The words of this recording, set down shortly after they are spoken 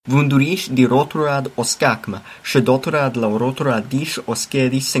Vundurish di rotorad oskakma, shedotorad la rotorad dish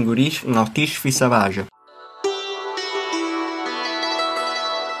oskedis singurish nautish visavage.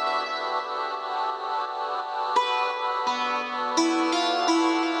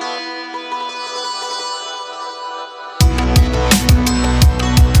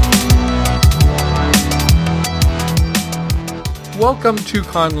 Welcome to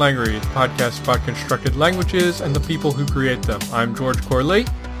Conlangery, the podcast about constructed languages and the people who create them. I'm George Corley.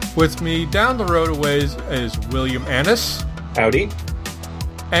 With me down the road a ways is William Annis. Howdy.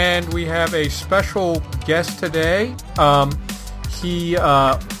 And we have a special guest today. He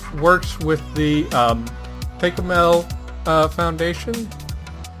works with the Tekumel Foundation,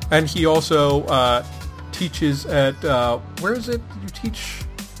 and he also teaches at, where is it you teach?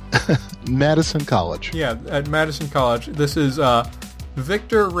 Madison College. Yeah, at Madison College. This is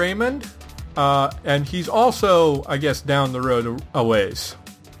Victor Raymond, and he's also, I guess, down the road a ways.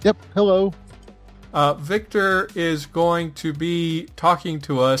 Yep, hello. Victor is going to be talking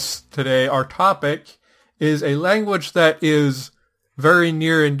to us today. Our topic is a language that is very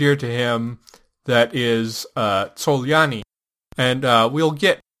near and dear to him, that is Tsolyáni. And we'll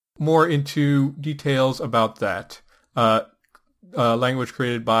get more into details about that. Language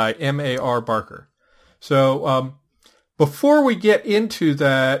created by M.A.R. Barker. So before we get into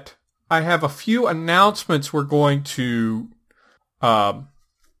that, I have a few announcements we're going to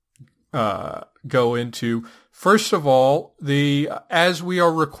go into. First of all, as we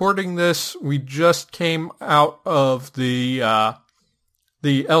are recording this, we just came out of the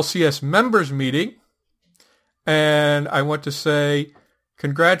LCS members meeting, and I want to say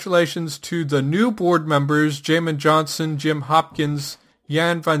congratulations to the new board members, Jamin Johnson, Jim Hopkins,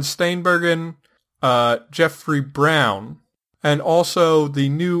 Jan van Steenbergen, Jeffrey Brown, and also the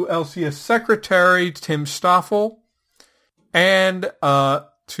new LCS secretary, Tim Stoffel, and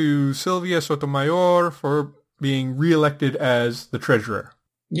to Sylvia Sotomayor for being reelected as the treasurer.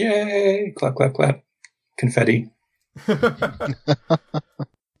 Yay! Clap, clap, clap. Confetti. The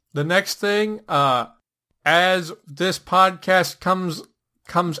next thing, as this podcast comes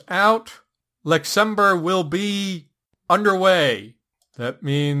out, Lexember will be underway. That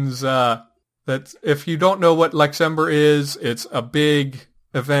means that if you don't know what Lexember is, it's a big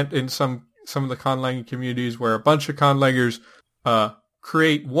event in some of the conlanging communities where a bunch of conlangers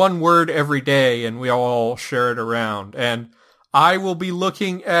create one word every day and we all share it around. And I will be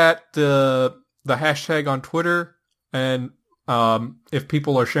looking at the hashtag on Twitter, and if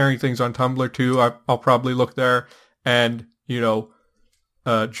people are sharing things on Tumblr too, I'll probably look there and, judiciously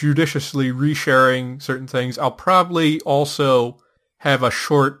resharing certain things. I'll probably also have a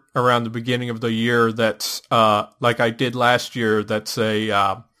short around the beginning of the year that's like I did last year, that's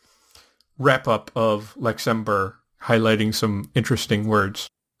a wrap-up of Lexember, highlighting some interesting words.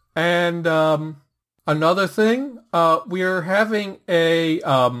 And another thing, we are having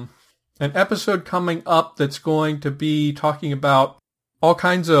an episode coming up that's going to be talking about all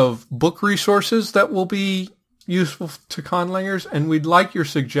kinds of book resources that will be useful to conlangers, and we'd like your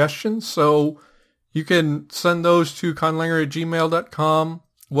suggestions, so you can send those to conlanger@gmail.com.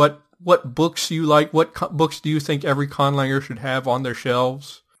 What books you like, what books do you think every conlanger should have on their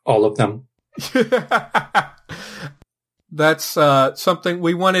shelves? All of them. That's something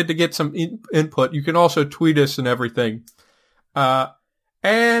we wanted to get some input. You can also tweet us and everything.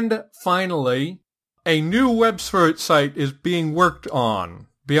 And finally, a new website is being worked on.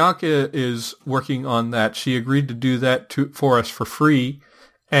 Bianca is working on that. She agreed to do that for us for free.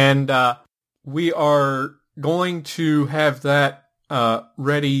 And we are going to have that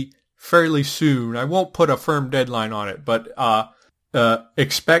ready fairly soon. I won't put a firm deadline on it, but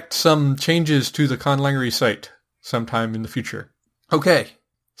expect some changes to the Conlangery site sometime in the future. Okay,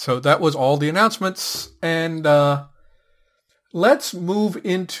 so that was all the announcements, and let's move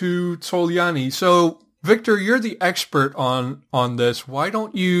into Tsolyáni. So, Victor, you're the expert on this. Why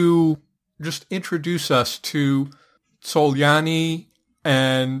don't you just introduce us to Tsolyáni,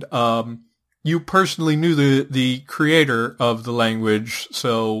 and you personally knew the creator of the language,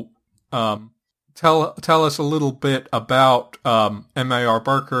 so tell us a little bit about M.A.R.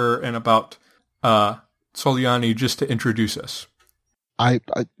 Barker and about Tsolyáni, just to introduce us. I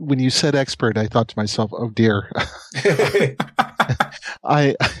when you said expert, I thought to myself, "Oh dear."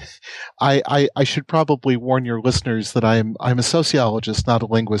 I should probably warn your listeners that I'm a sociologist, not a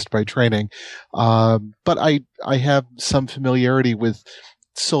linguist by training, but I have some familiarity with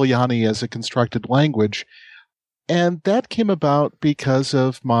Tsolyáni as a constructed language, and that came about because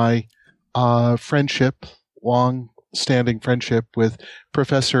of my long-standing friendship with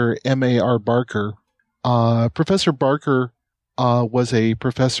Professor M.A.R. Barker. Professor Barker was a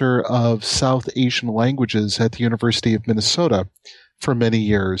professor of South Asian languages at the University of Minnesota for many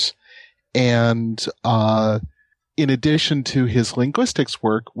years. And in addition to his linguistics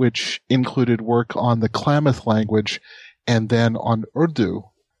work, which included work on the Klamath language and then on Urdu,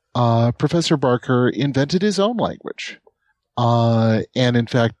 Professor Barker invented his own language. And in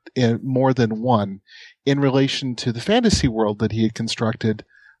fact, more than one, in relation to the fantasy world that he had constructed,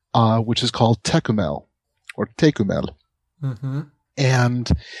 which is called Tekumel, or Tekumel. Mm-hmm.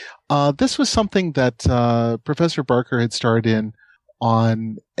 And this was something that Professor Barker had started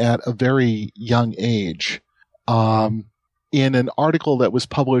on at a very young age. In an article that was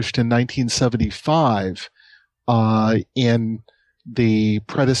published in 1975 in the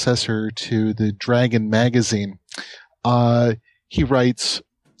predecessor to the Dragon magazine, he writes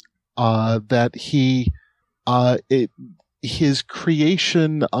that his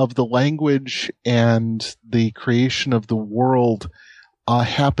creation of the language and the creation of the world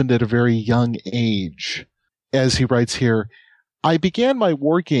happened at a very young age. As he writes here, I began my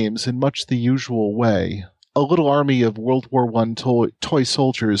war games in much the usual way. A little army of World War I toy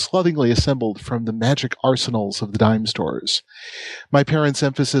soldiers lovingly assembled from the magic arsenals of the dime stores. My parents'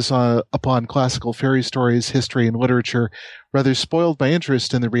 emphasis upon classical fairy stories, history, and literature rather spoiled my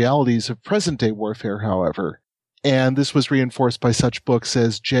interest in the realities of present-day warfare, however. And this was reinforced by such books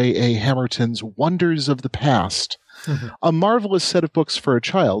as J.A. Hamilton's Wonders of the Past, a marvelous set of books for a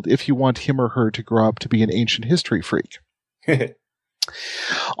child if you want him or her to grow up to be an ancient history freak.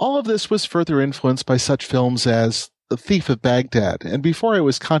 All of this was further influenced by such films as The Thief of Baghdad, and before I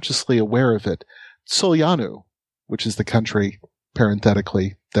was consciously aware of it, Tsolyáni, which is the country,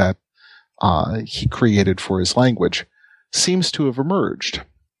 parenthetically, that he created for his language, seems to have emerged.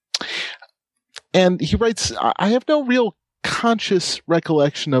 And he writes, I have no real conscious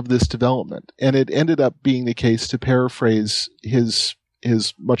recollection of this development, and it ended up being the case, to paraphrase his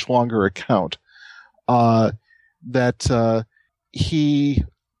much longer account, that he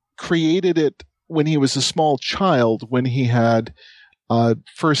created it when he was a small child, when he had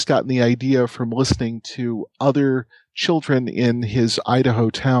first gotten the idea from listening to other children in his Idaho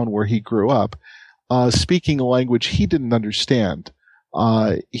town where he grew up, speaking a language he didn't understand.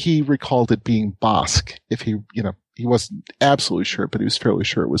 He recalled it being Basque. He wasn't absolutely sure, but he was fairly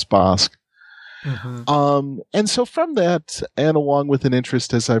sure it was Basque. Mm-hmm. And so from that, and along with an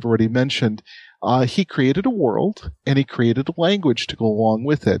interest, as I've already mentioned, he created a world, and he created a language to go along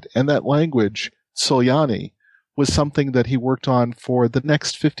with it. And that language, Tsolyáni, was something that he worked on for the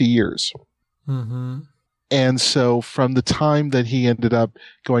next 50 years. Mm-hmm. And so from the time that he ended up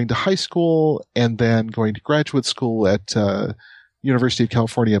going to high school and then going to graduate school at University of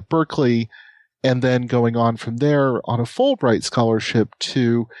California at Berkeley, and then going on from there on a Fulbright scholarship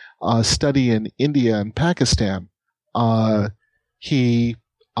to study in India and Pakistan, he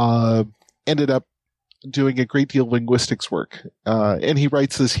ended up doing a great deal of linguistics work. And he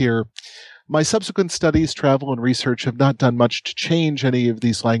writes this here, my subsequent studies, travel, and research have not done much to change any of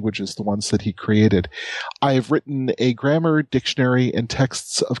these languages, the ones that he created. I have written a grammar, dictionary, and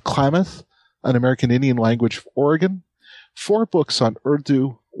texts of Klamath, an American Indian language of Oregon, 4 books on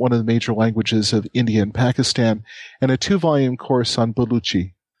Urdu, one of the major languages of India and Pakistan, and a 2-volume course on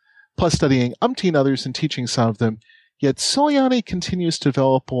Baluchi, plus studying umpteen others and teaching some of them. Yet Tsolyáni continues to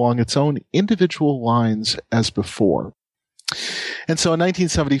develop along its own individual lines as before. And so in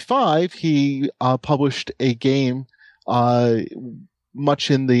 1975, he published a game much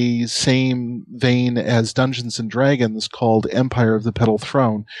in the same vein as Dungeons & Dragons called Empire of the Petal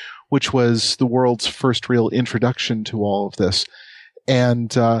Throne, which was the world's first real introduction to all of this.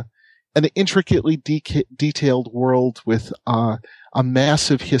 And an intricately detailed world with a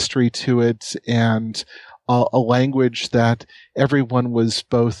massive history to it, and a language that everyone was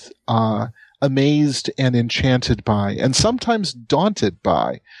both amazed and enchanted by, and sometimes daunted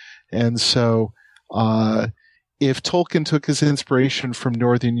by. And so if Tolkien took his inspiration from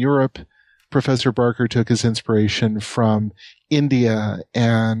Northern Europe, Professor Barker took his inspiration from India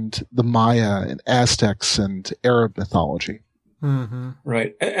and the Maya and Aztecs and Arab mythology. Mm-hmm.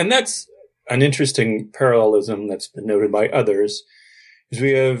 Right. And that's an interesting parallelism that's been noted by others, is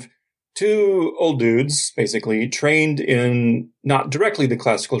we have 2 old dudes, basically, trained in not directly the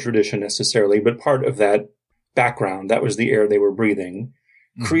classical tradition necessarily, but part of that background. That was the air they were breathing.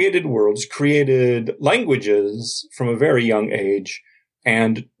 Mm-hmm. Created worlds, created languages from a very young age,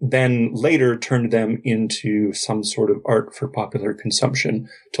 and then later turned them into some sort of art for popular consumption.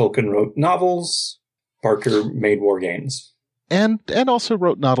 Tolkien wrote novels. Barker made war games. And also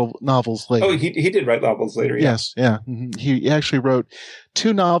wrote novels later. Oh, he did write novels later, yeah. Yes, yeah. Mm-hmm. He actually wrote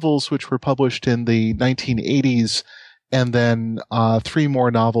 2 novels which were published in the 1980s and then 3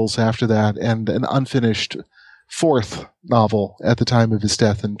 more novels after that, and an unfinished 4th novel at the time of his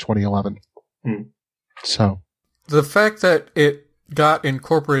death in 2011. So the fact that it got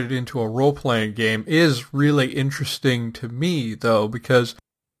incorporated into a role-playing game is really interesting to me, though, because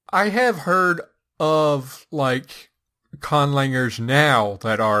I have heard of, like, conlangers now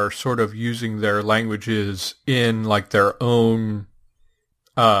that are sort of using their languages in, like, their own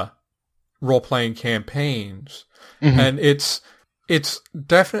role-playing campaigns. Mm-hmm. And it's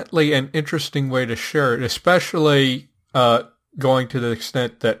definitely an interesting way to share it, especially going to the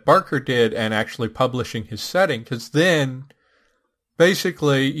extent that Barker did and actually publishing his setting, because then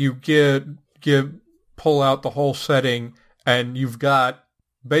basically you pull out the whole setting and you've got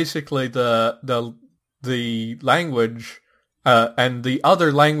basically the language and the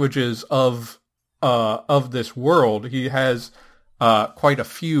other languages of this world. He has quite a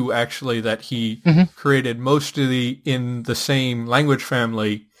few actually that he created, mostly in the same language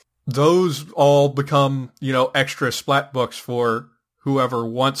family. Those all become, extra splat books for whoever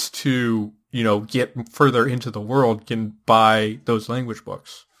wants to, get further into the world can buy those language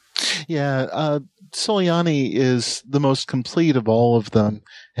books. Yeah, Tsolyáni is the most complete of all of them.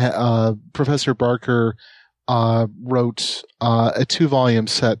 Professor Barker wrote a 2-volume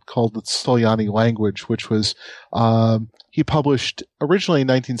set called the Tsolyáni Language, which was he published originally in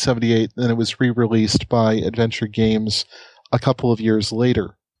 1978, then it was re-released by Adventure Games a couple of years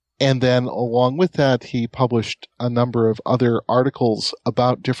later. And then along with that, he published a number of other articles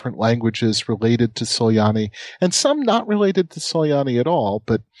about different languages related to Tsolyáni, and some not related to Tsolyáni at all.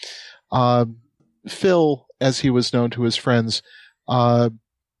 But Phil, as he was known to his friends,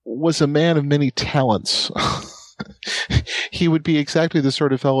 was a man of many talents. He would be exactly the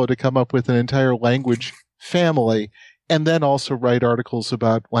sort of fellow to come up with an entire language family and then also write articles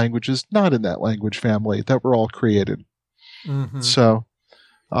about languages not in that language family that were all created. Mm-hmm. So...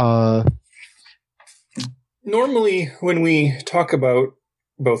 normally, when we talk about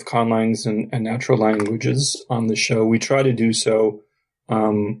both conlangs and natural languages on the show, we try to do so.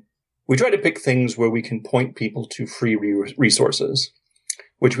 We try to pick things where we can point people to free resources,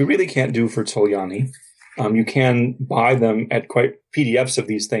 which we really can't do for Tsolyáni. You can buy them at PDFs of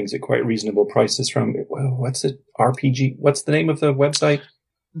these things at quite reasonable prices from, what's it? RPG? What's the name of the website?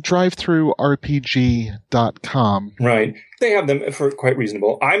 DriveThruRPG.com. Right. They have them for quite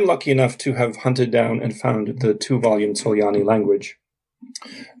reasonable. I'm lucky enough to have hunted down and found the 2-volume Tsolyáni language,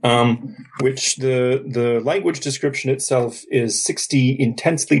 which the language description itself is 60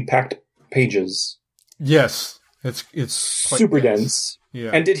 intensely packed pages. Yes. It's quite super dense.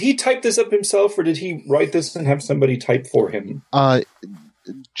 Yeah. And did he type this up himself, or did he write this and have somebody type for him?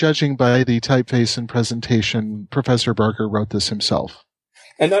 Judging by the typeface and presentation, Professor Barker wrote this himself.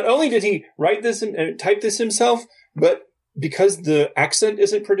 And not only did he write this and type this himself, but because the accent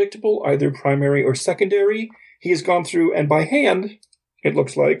isn't predictable, either primary or secondary, he has gone through and by hand, it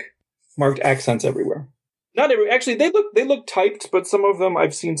looks like, marked accents everywhere. Not every. Actually, they look typed, but some of them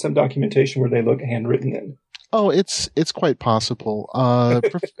I've seen some documentation where they look handwritten in. Oh, it's quite possible.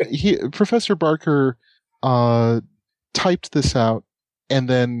 Professor Barker typed this out and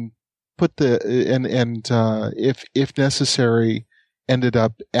then put if necessary, ended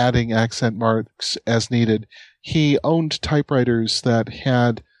up adding accent marks as needed. He owned typewriters that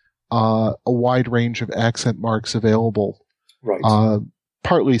had a wide range of accent marks available. Right.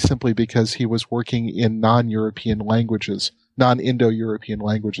 Partly simply because he was working in non-European languages, non-Indo-European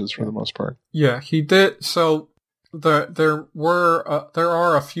languages for the most part. Yeah, he did. So there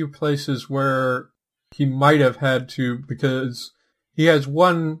are a few places where he might have had to, because he has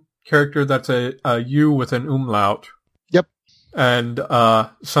one character that's a U with an umlaut. Yep. And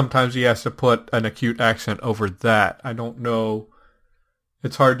sometimes he has to put an acute accent over that. I don't know.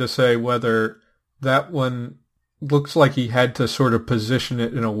 It's hard to say whether that one looks like he had to sort of position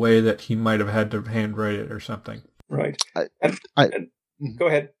it in a way that he might have had to handwrite it or something. Right. Go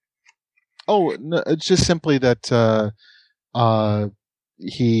ahead. Oh, no, it's just simply that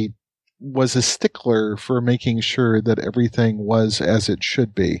he was a stickler for making sure that everything was as it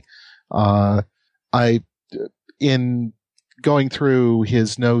should be. In going through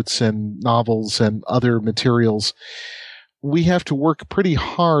his notes and novels and other materials, we have to work pretty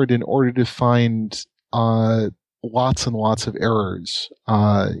hard in order to find lots and lots of errors,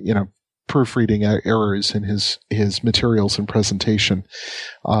 proofreading errors in his materials and presentation.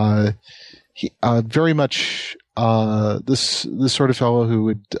 He very much this sort of fellow who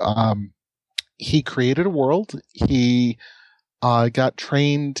would he created a world. He got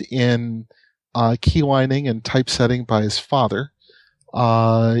trained in keylining and typesetting by his father.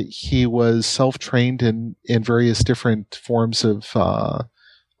 He was self-trained in various different forms of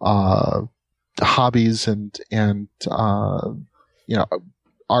hobbies and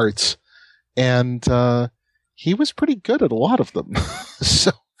arts, and he was pretty good at a lot of them.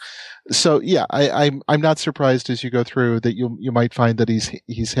 So yeah, I'm not surprised as you go through that you might find that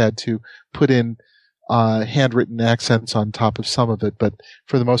he's had to put in handwritten accents on top of some of it, but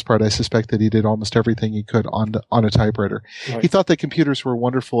for the most part, I suspect that he did almost everything he could on a typewriter. Right. He thought that computers were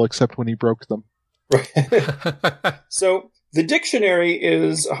wonderful, except when he broke them. Right. So the dictionary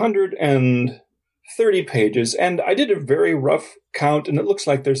is 130 pages, and I did a very rough count, and it looks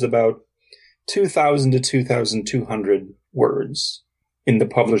like there's about 2,000 to 2,200 words in the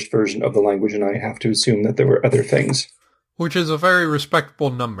published version of the language, and I have to assume that there were other things. Which is a very respectable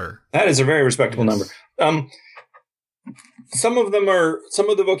number. That is a very respectable number. Some of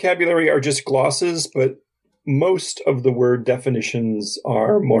the vocabulary are just glosses, but most of the word definitions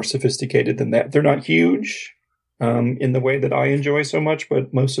are more sophisticated than that. They're not huge in the way that I enjoy so much,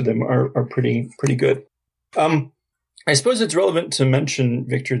 but most of them are pretty good. I suppose it's relevant to mention,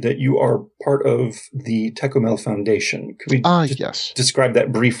 Victor, that you are part of the Tekumel Foundation. Could we yes. describe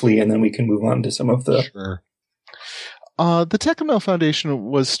that briefly, and then we can move on to some of the... Sure. The Tekumel Foundation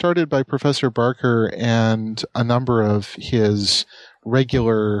was started by Professor Barker and a number of his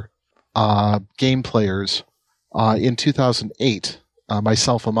regular game players in 2008,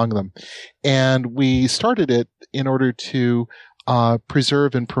 myself among them. And we started it in order to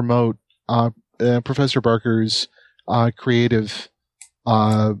preserve and promote Professor Barker's creative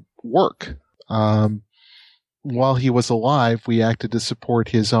work. While he was alive, we acted to support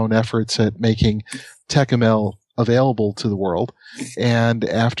his own efforts at making Tekumel available to the world, and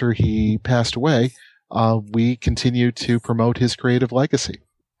after he passed away, we continued to promote his creative legacy.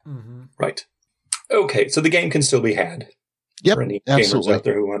 Mm-hmm. Right. Okay, so the game can still be had. Yep, for any absolutely. gamers out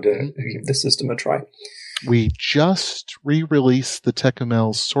there who want to give the system a try. We just re-released the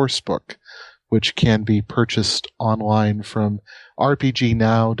Tekumel source book, which can be purchased online from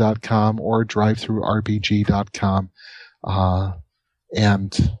rpgnow.com or DriveThruRPG.com,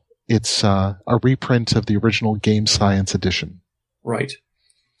 and it's a reprint of the original Game Science edition. Right.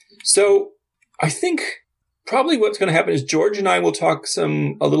 So I think probably what's going to happen is George and I will talk a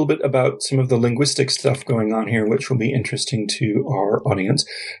little bit about some of the linguistic stuff going on here, which will be interesting to our audience.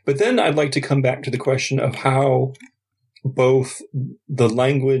 But then I'd like to come back to the question of how both the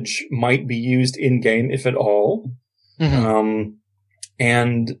language might be used in-game, if at all, and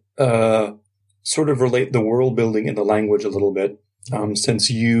sort of relate the world building in the language a little bit.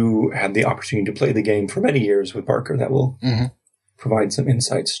 Since you had the opportunity to play the game for many years with Parker, that will provide some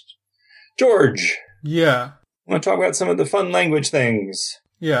insights. George. Yeah. I want to talk about some of the fun language things.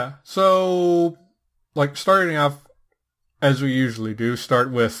 Yeah. So, starting off, as we usually do,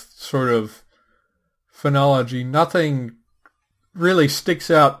 start with sort of phonology. Nothing really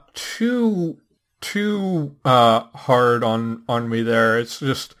sticks out too hard on me there. It's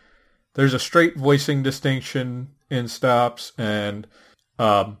just, there's a straight voicing distinction in stops, and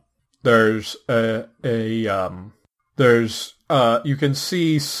there's you can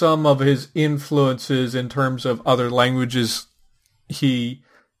see some of his influences in terms of other languages. He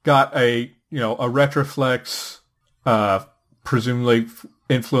got a retroflex, presumably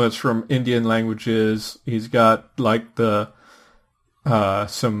influence from Indian languages. He's got the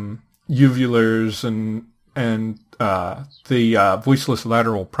some uvulars and the voiceless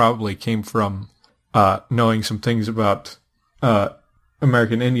lateral probably came from knowing some things about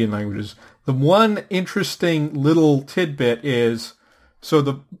American Indian languages. The one interesting little tidbit is, so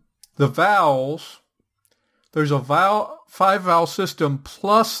the vowels, there's a 5-vowel system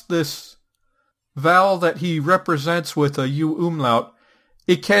plus this vowel that he represents with a U umlaut.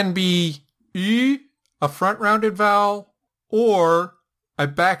 It can be y, a front rounded vowel, or a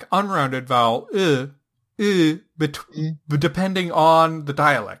back unrounded vowel, depending on the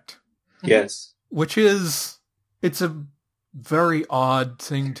dialect. Yes. Which it's a very odd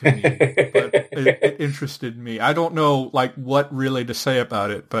thing to me, but it interested me. I don't know what really to say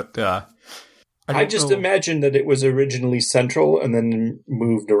about it, but I just imagined that it was originally central and then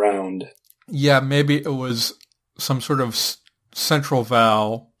moved around. Yeah, maybe it was some sort of central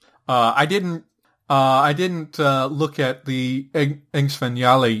vowel. I didn't look at the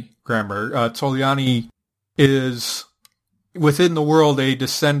Engsvenjali grammar. Tsolyáni is within the world a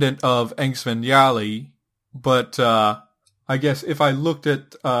descendant of Engsvenjali, but I guess if I looked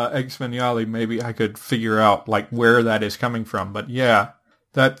at Engsvenjali, maybe I could figure out where that is coming from. But yeah,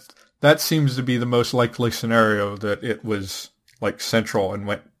 that seems to be the most likely scenario, that it was central and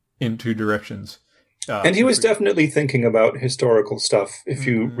went in two directions. And he was definitely thinking about historical stuff. If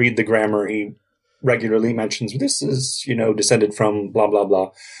you read the grammar, he regularly mentions this is, descended from blah, blah,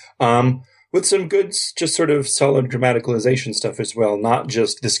 blah. With some good, just sort of solid grammaticalization stuff as well. Not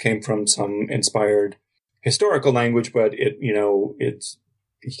just this came from some inspired historical language, but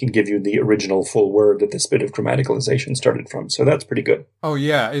he can give you the original full word that this bit of grammaticalization started from. So that's pretty good. Oh,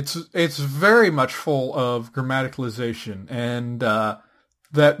 yeah. It's very much full of grammaticalization. And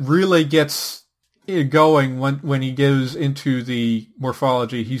that really gets it going when he goes into the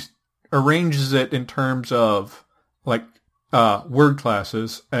morphology. He arranges it in terms of like word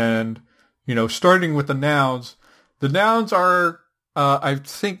classes. And, starting with the nouns. The nouns are, I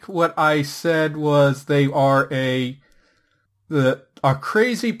think what I said was they are a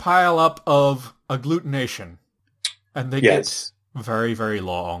crazy pile up of agglutination. And they get very, very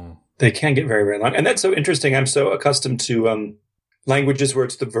long. They can get very, very long. And that's so interesting. I'm so accustomed to languages where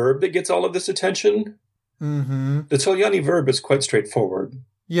it's the verb that gets all of this attention. Mm-hmm. The Tsolyáni verb is quite straightforward.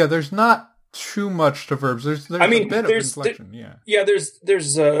 Yeah, there's not too much to verbs. There's a bit of inflection,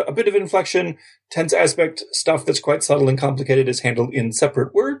 there's a bit of inflection. Tense aspect stuff that's quite subtle and complicated is handled in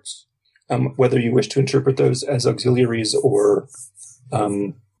separate words. Whether you wish to interpret those as auxiliaries or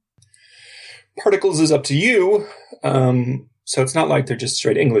particles is up to you. So it's not like they're just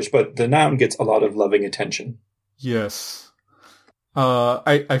straight English, but the noun gets a lot of loving attention. Yes.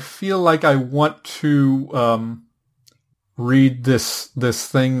 I feel like I want to read this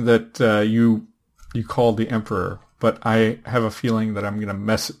thing that you called the Emperor, but I have a feeling that I'm going to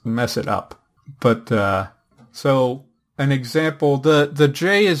mess it up. But so an example, the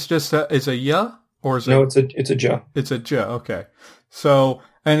J is just is a ya, or is no? It's a ja. It's a ja. Okay. So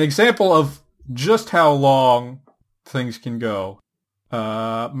an example of just how long things can go.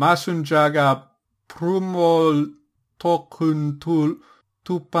 Masunjaga prumol tokun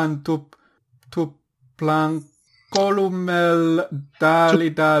tupan tup plan kolumel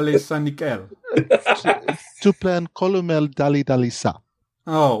dali sanikel. Tuplan kolumel dali sa.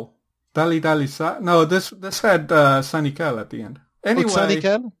 Oh, dali sa. No, this had sanikel at the end. Anyway,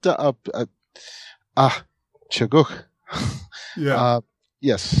 sanikel. Chaguk. Yeah.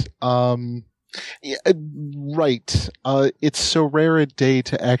 Yes. Yeah, right. It's so rare a day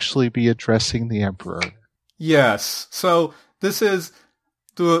to actually be addressing the Emperor. Yes. So this is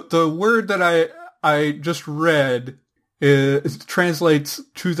the word that I just read translates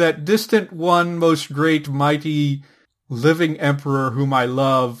to that distant one, most great, mighty, living emperor whom I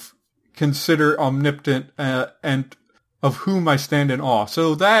love, consider omnipotent, and of whom I stand in awe.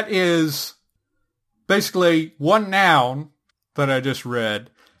 So that is basically one noun that I just read.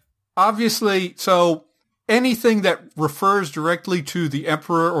 Obviously, so anything that refers directly to the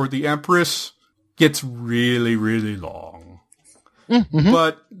emperor or the empress gets really, really long. Mm-hmm.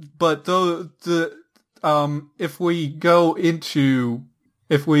 But if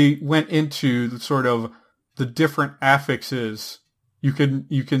we went into the sort of the different affixes, you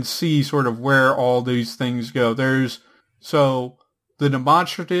can see sort of where all these things go. So the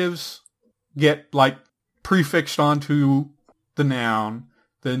demonstratives get like prefixed onto the noun.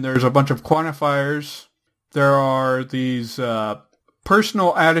 Then there's a bunch of quantifiers. There are these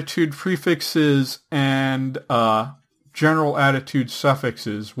personal attitude prefixes and general attitude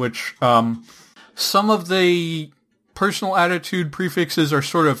suffixes, which some of the personal attitude prefixes are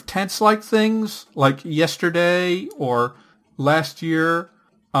sort of tense-like things, like yesterday or last year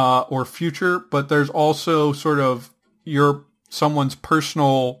or future, but there's also sort of someone's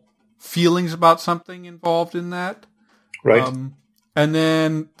personal feelings about something involved in that. Right. And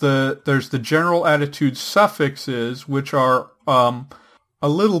then there's the general attitude suffixes, which are a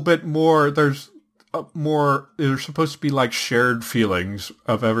little bit more. They're supposed to be like shared feelings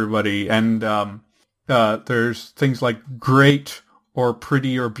of everybody, and there's things like great or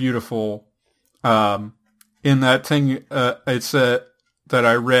pretty or beautiful. In that thing, it's that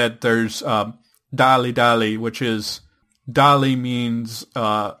I read. There's dali, which is dali means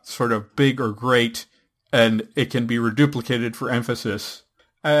sort of big or great. And it can be reduplicated for emphasis.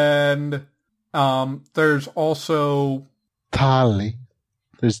 And there's also Tali.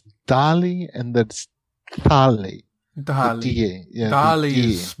 There's Dali and there's Thali. Dali. Yeah, Dali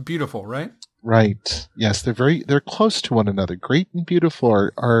is beautiful, right? Right. Yes, they're close to one another. Great and beautiful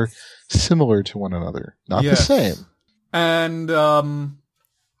are similar to one another. Not the same. And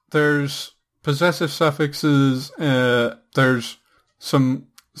there's possessive suffixes. There's some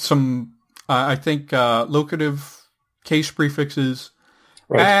I think locative case prefixes.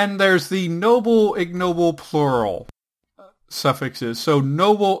 Right. And there's the noble, ignoble, plural suffixes. So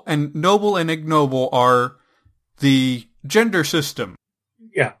noble and ignoble are the gender system.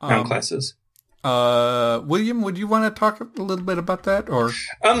 Yeah, noun classes. William, would you want to talk a little bit about that? Or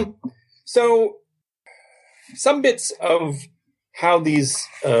So some bits of how these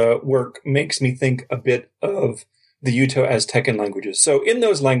work makes me think a bit of the Uto-Aztecan languages. So in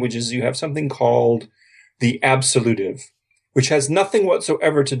those languages, you have something called the absolutive, which has nothing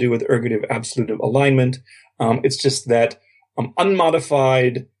whatsoever to do with ergative absolutive alignment. It's just that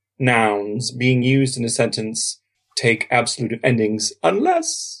unmodified nouns being used in a sentence take absolutive endings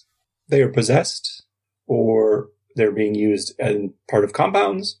unless they are possessed or they're being used in part of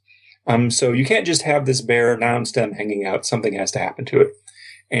compounds. So you can't just have this bare noun stem hanging out. Something has to happen to it.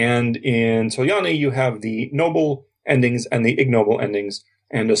 And in Tsolyáni, you have the noble endings and the ignoble endings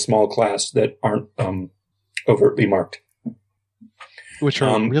and a small class that aren't overtly marked. Which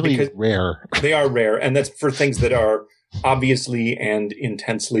are really rare. They are rare, and that's for things that are obviously and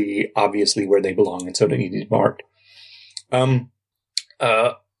intensely obviously where they belong, and so they need to be marked.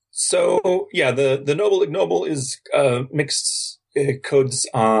 So yeah, the noble ignoble is mixed codes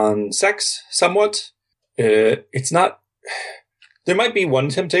on sex somewhat. It's not. There might be one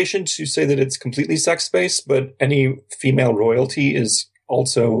temptation to say that it's completely sex-based, but any female royalty is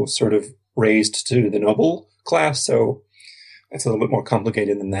also sort of raised to the noble class, so it's a little bit more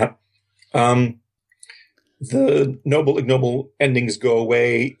complicated than that. The noble ignoble endings go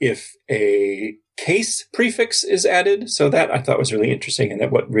away if a case prefix is added, so that I thought was really interesting, and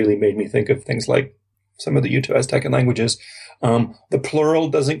that what really made me think of things like some of the Uto-Aztecan languages. The plural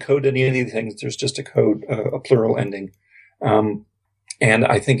doesn't code any of these things. There's just a plural ending. And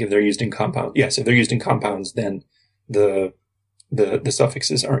I think if they're used in compounds, then the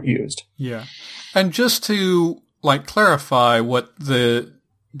suffixes aren't used. Yeah. And just to clarify what the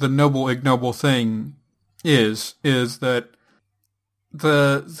noble ignoble thing is that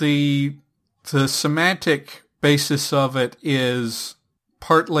the semantic basis of it is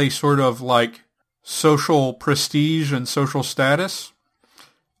partly sort of like social prestige and social status.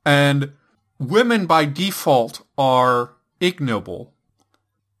 And women by default are ignoble.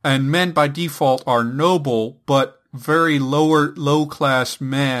 And men by default are noble, but very low-class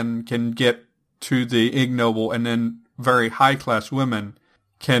men can get to the ignoble, and then very high-class women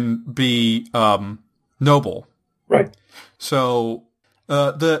can be noble. Right. So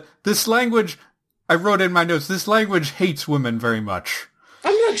this language, I wrote in my notes, this language hates women very much.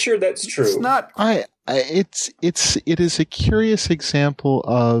 I'm not sure that's true. It's not. It is a curious example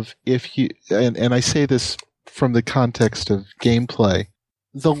of if you, and I say this from the context of gameplay.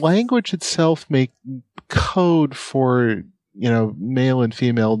 The language itself may code for, male and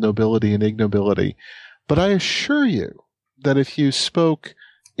female nobility and ignobility. But I assure you that if you spoke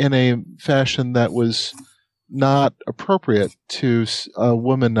in a fashion that was not appropriate to a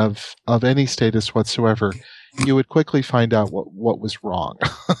woman of any status whatsoever, you would quickly find out what was wrong.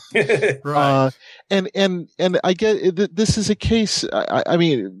 Right. And I get this is a case. I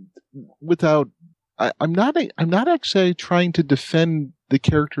mean, I'm not actually trying to defend the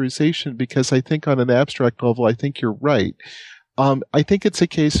characterization, because I think on an abstract level, I think you're right. I think it's a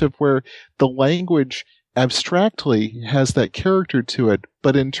case of where the language abstractly has that character to it,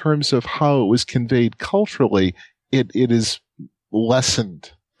 but in terms of how it was conveyed culturally, it is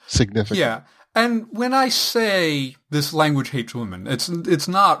lessened significantly. Yeah. And when I say this language hates women, it's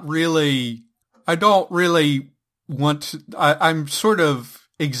not really, I don't really want to, I'm sort of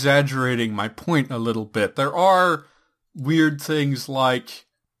exaggerating my point a little bit. There are weird things like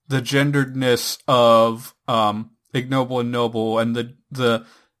the genderedness of ignoble and noble, and the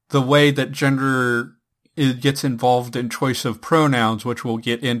way that gender gets involved in choice of pronouns, which we'll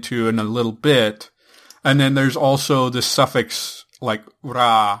get into in a little bit. And then there's also the suffix like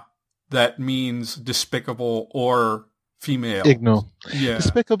ra that means despicable or female. Igno. Yeah.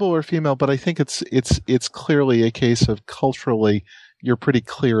 Despicable or female, but I think it's clearly a case of culturally you're pretty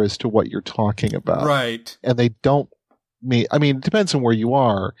clear as to what you're talking about. Right. And they don't mean, it depends on where you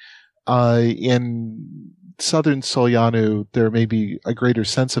are. In southern Tsolyáni, there may be a greater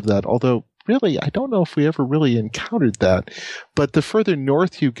sense of that, although really, I don't know if we ever really encountered that. But the further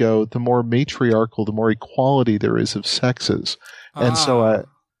north you go, the more matriarchal, the more equality there is of sexes. And so,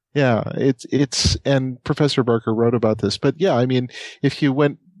 it's, and Professor Barker wrote about this. But yeah, if you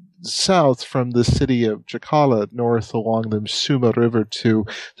went south from the city of Jakala, north along the Suma River to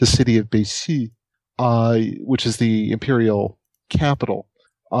the city of Besi, which is the imperial capital,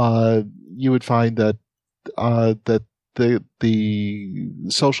 you would find that the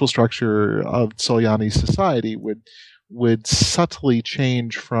social structure of Tsolyáni society would subtly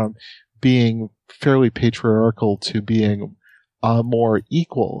change from being fairly patriarchal to being more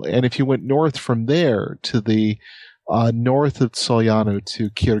equal. And if you went north from there to the north of Tsolyáni to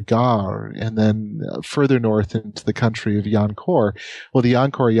Kirgar, and then further north into the country of Yankor. Well, the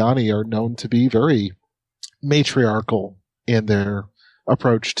Yankoryani are known to be very matriarchal in their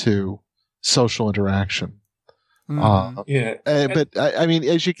approach to social interaction. But I mean,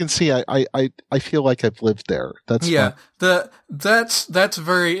 as you can see, I feel like I've lived there. That's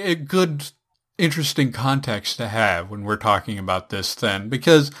very a good, interesting context to have when we're talking about this. Then,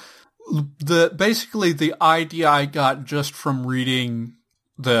 because basically the idea I got just from reading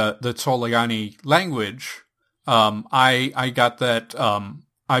the Tsolyáni language, I got that.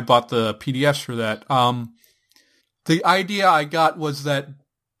 I bought the PDFs for that. The idea I got was that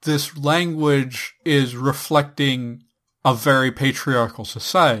this language is reflecting a very patriarchal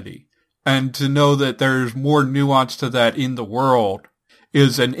society. And to know that there's more nuance to that in the world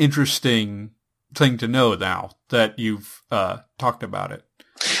is an interesting thing to know now that you've talked about it.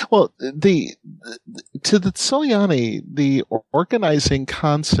 Well, to the Tsolyáni, the organizing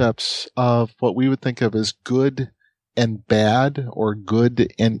concepts of what we would think of as good and bad or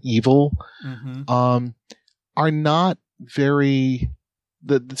good and evil are not very...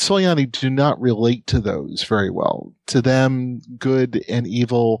 The Tsolyáni do not relate to those very well. To them, good and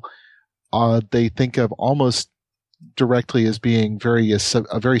evil, they think of almost directly as being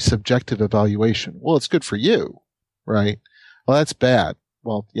a very subjective evaluation. Well, it's good for you, right? Well, that's bad.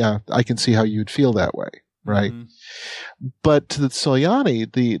 Well, yeah, I can see how you'd feel that way, right? Mm-hmm. But to the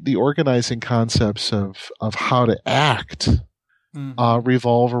Tsolyáni, the organizing concepts of how to act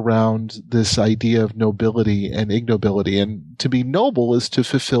revolve around this idea of nobility and ignobility. And to be noble is to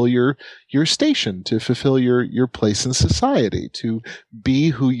fulfill your station, to fulfill your place in society, to be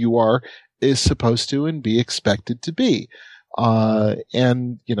who you are is supposed to and be expected to be.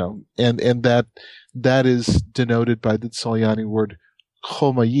 And that is denoted by the Tsolyáni word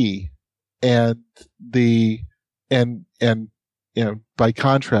chomayi, by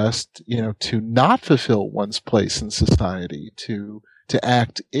contrast, to not fulfill one's place in society, to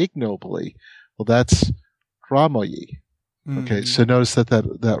act ignobly, well, that's ramoyi. Okay, so notice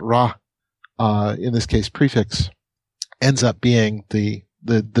that ra, in this case prefix, ends up being the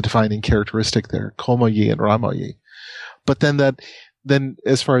defining characteristic there, komoyi and ramoyi. But then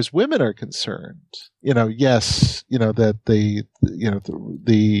as far as women are concerned, yes, that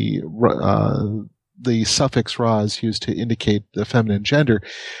the suffix ra is used to indicate the feminine gender.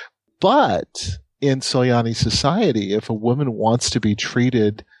 But in Tsolyáni society, if a woman wants to be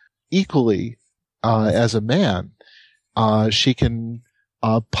treated equally as a man, she can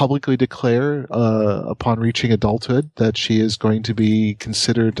publicly declare upon reaching adulthood that she is going to be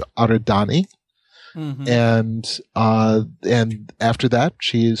considered aradani. And after that,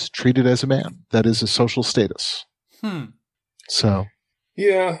 she is treated as a man. That is a social status. So...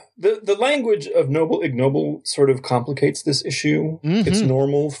 Yeah, the language of noble ignoble sort of complicates this issue. It's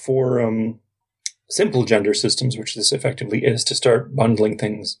normal for simple gender systems, which this effectively is, to start bundling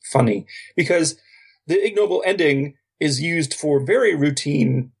things funny, because the ignoble ending is used for very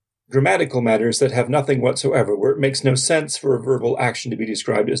routine grammatical matters that have nothing whatsoever, where it makes no sense for a verbal action to be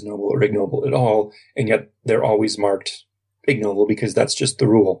described as noble or ignoble at all, and yet they're always marked ignoble because that's just the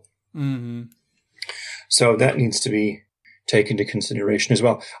rule. So that needs to be take into consideration as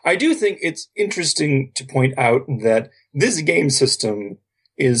well. I do think it's interesting to point out that this game system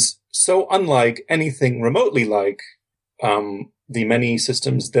is so unlike anything remotely like the many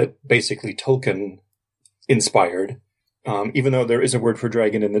systems that basically Tolkien inspired. Even though there is a word for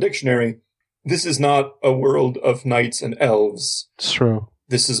dragon in the dictionary, this is not a world of knights and elves. It's true.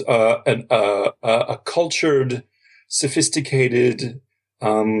 This is a cultured, sophisticated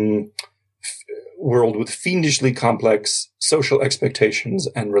world with fiendishly complex social expectations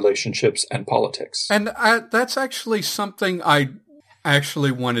and relationships and politics. And that's actually something I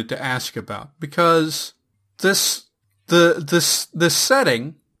actually wanted to ask about, because this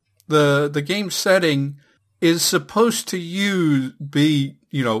setting, the game setting, is supposed to be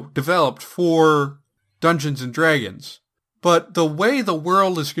developed for Dungeons and Dragons, but the way the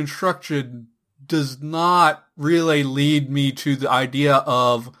world is constructed does not really lead me to the idea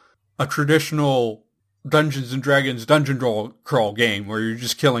of a traditional Dungeons and Dragons dungeon crawl game where you're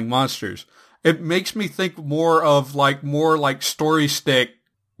just killing monsters. It makes me think more like story stick,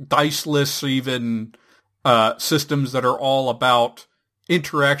 diceless even systems that are all about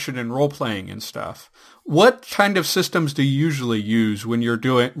interaction and role playing and stuff. What kind of systems do you usually use when you're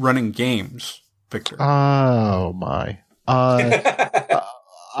running games, Victor? Oh my. Let's see here.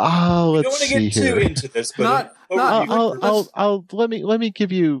 Don't want to get too into this, but let me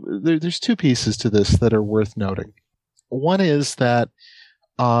give you. There's two pieces to this that are worth noting. One is that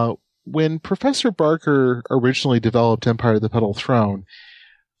when Professor Barker originally developed Empire of the Petal Throne,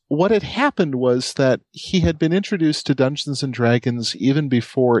 what had happened was that he had been introduced to Dungeons and Dragons even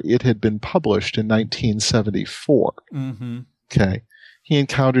before it had been published in 1974. Mm-hmm. Okay. He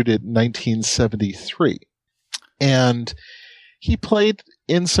encountered it in 1973. And he played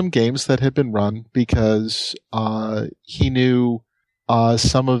in some games that had been run because he knew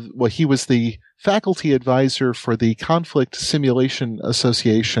he was the faculty advisor for the Conflict Simulation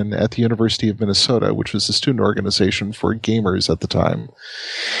Association at the University of Minnesota, which was a student organization for gamers at the time.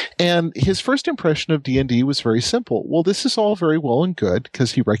 And his first impression of D&D was very simple. Well, this is all very well and good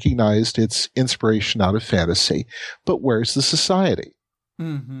because he recognized its inspiration out of fantasy, but where's the society?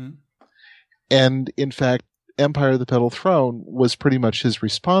 Mm-hmm. And in fact, Empire of the Petal Throne was pretty much his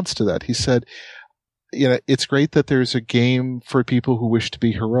response to that. He said, it's great that there's a game for people who wish to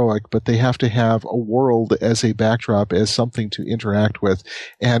be heroic, but they have to have a world as a backdrop, as something to interact with.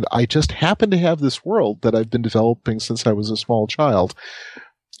 And I just happen to have this world that I've been developing since I was a small child.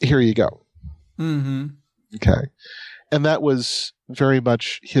 Here you go. Mm-hmm. Okay. And that was very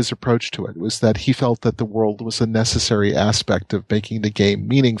much his approach to it, was that he felt that the world was a necessary aspect of making the game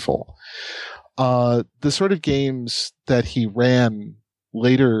meaningful. The sort of games that he ran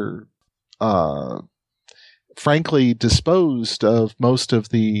later, frankly disposed of most of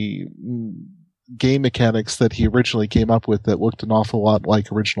the game mechanics that he originally came up with that looked an awful lot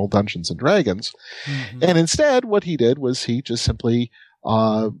like original Dungeons and Dragons. Mm-hmm. And instead, what he did was he just simply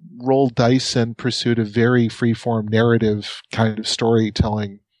rolled dice and pursued a very free-form narrative kind of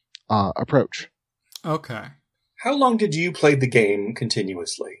storytelling approach. Okay. How long did you play the game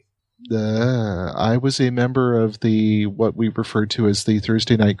continuously? I was a member of what we referred to as the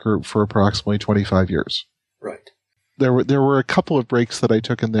Thursday night group for approximately 25 years. Right. There were a couple of breaks that I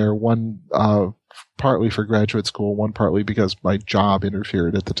took in there, one partly for graduate school, one partly because my job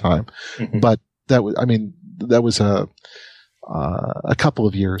interfered at the time. Mm-hmm. But that was a couple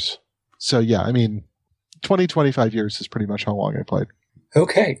of years. So yeah, 25 years is pretty much how long I played.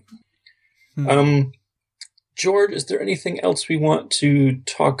 Okay. Hmm. George, is there anything else we want to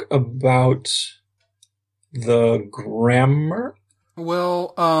talk about the grammar?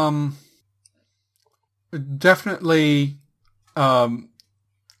 Well, definitely, the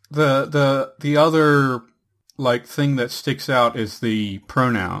other thing that sticks out is the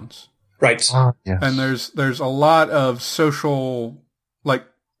pronouns. Right. Yes. And there's a lot of social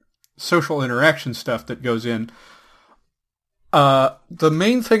interaction stuff that goes in. The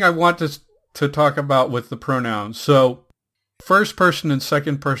main thing I want to talk about with the pronouns. So first person and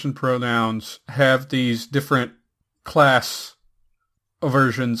second person pronouns have these different class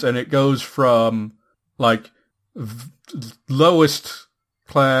versions, and it goes from lowest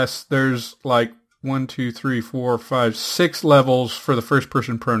class. There's 1, 2, 3, 4, 5, 6 levels for the first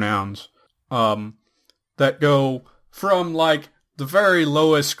person pronouns. That go from the very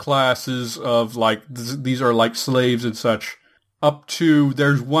lowest classes of these are slaves and such, up to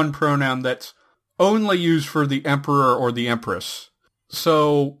there's one pronoun that's only used for the emperor or the empress.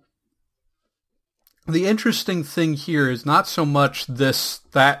 So the interesting thing here is not so much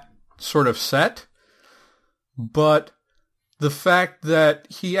that sort of set, but the fact that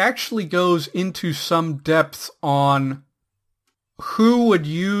he actually goes into some depth on who would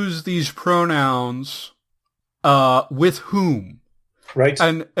use these pronouns with whom. Right.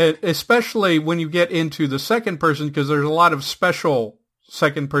 And especially when you get into the second person, because there's a lot of special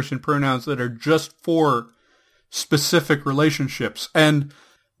second person pronouns that are just for specific relationships. And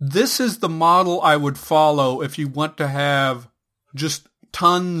this is the model I would follow if you want to have just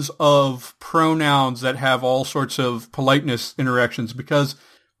tons of pronouns that have all sorts of politeness interactions, because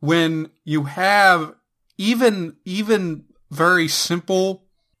when you have even very simple,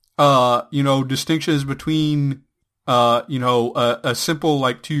 distinctions between, a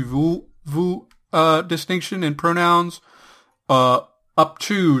simple tu, vous, distinction in pronouns, up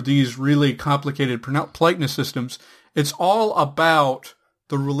to these really complicated politeness systems, it's all about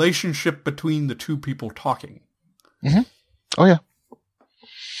the relationship between the two people talking. Mm-hmm. Oh yeah.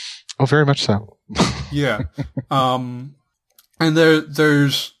 Oh, very much so. Yeah. And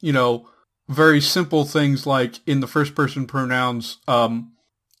there's, very simple things like in the first person pronouns,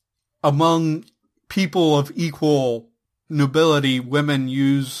 among people of equal nobility, women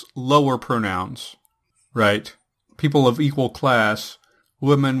use lower pronouns, right? People of equal class,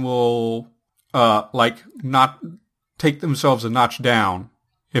 women will, not take themselves a notch down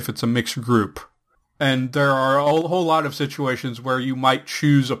if it's a mixed group. And there are a whole lot of situations where you might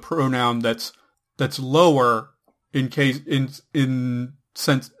choose a pronoun that's lower in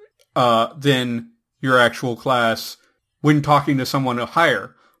sense than your actual class when talking to someone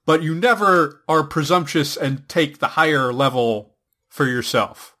higher. but you never are presumptuous and take the higher level for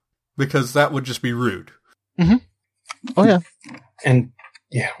yourself, because that would just be rude. Mm-hmm. Oh, yeah. And,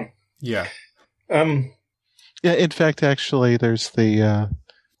 yeah. Yeah. Yeah, in fact, actually, there's the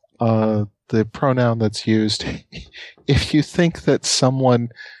pronoun that's used. If you think that someone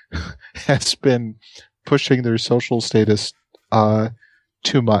has been pushing their social status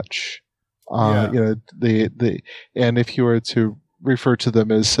too much, and if you were to refer to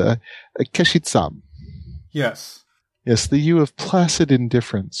them as keshitsam. Yes. Yes, the you of placid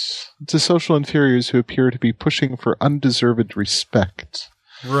indifference to social inferiors who appear to be pushing for undeserved respect.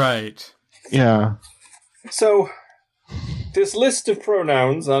 Right. Yeah. So, this list of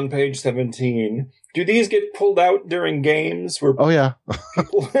pronouns on page 17, do these get pulled out during games where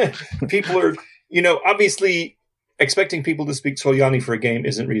people are, obviously expecting people to speak Tsolyáni for a game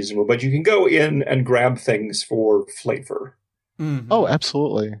isn't reasonable, but you can go in and grab things for flavor. Mm-hmm. Oh,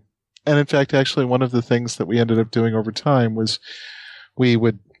 absolutely. And in fact, actually, one of the things that we ended up doing over time was we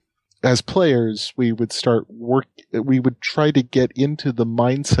would, as players, we would try to get into the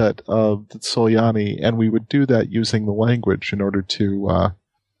mindset of the Tsolyáni, and we would do that using the language in order to,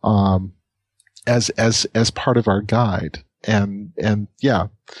 as part of our guide. And yeah.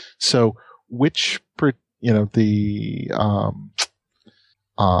 So which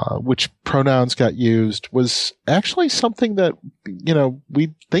pronouns got used was actually something that,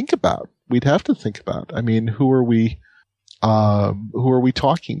 we'd think about. We'd have to think about. I mean, who are we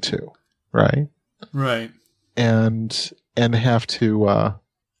talking to? Right. Right. And have to,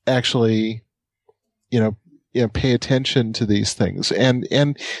 actually, pay attention to these things.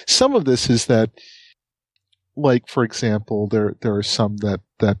 And some of this is that, like, for example, there are some that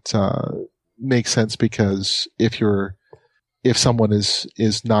make sense because if someone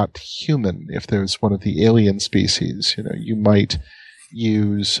is not human, if there's one of the alien species, you might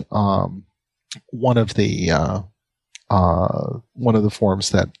use one of the forms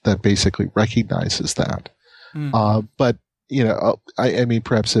that basically recognizes that. Mm-hmm. But I mean,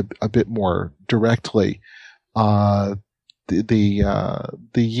 perhaps a bit more directly, the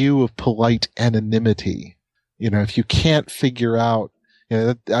you of polite anonymity. If you can't figure out.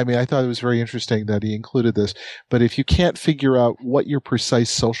 I mean, I thought it was very interesting that he included this, but if you can't figure out what your precise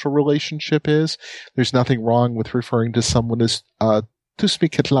social relationship is, there's nothing wrong with referring to someone as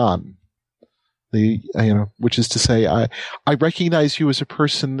Tusmikatlan, which is to say, I recognize you as a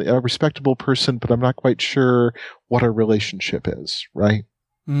person, a respectable person, but I'm not quite sure what our relationship is, right?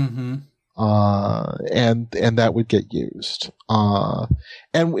 Mm-hmm. And that would get used.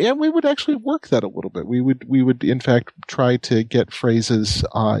 And we would actually work that a little bit. We would in fact try to get phrases,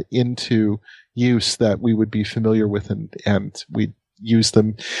 into use that we would be familiar with, and we'd use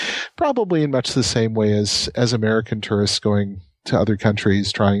them probably in much the same way as American tourists going to other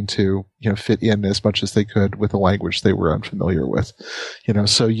countries trying to, fit in as much as they could with a language they were unfamiliar with.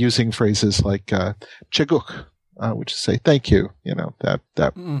 So using phrases like, cheguk, which is say thank you,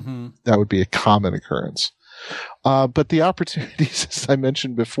 Mm-hmm. that would be a common occurrence. But the opportunities, as I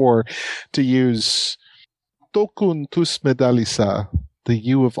mentioned before, to use tokun tus medalisa, the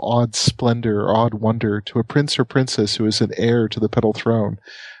you of odd splendor, odd wonder, to a prince or princess who is an heir to the Petal Throne.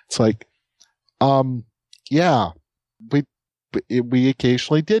 It's like, we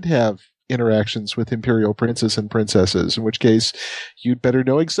occasionally did have interactions with imperial princes and princesses, in which case you'd better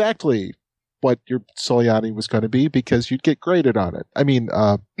know exactly what your Tsolyáni was going to be, because you'd get graded on it. I mean,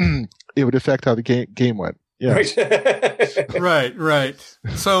 it would affect how the game went. Yeah. Right.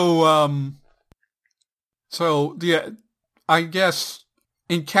 So yeah, I guess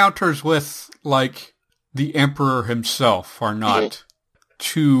encounters with, like, the emperor himself are not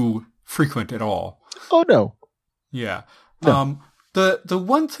too frequent at all. Oh, no. Yeah. No. The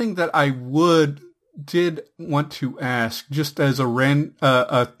one thing that I did want to ask, just as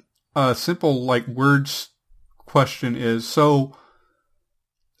a simple, like, words question is, so,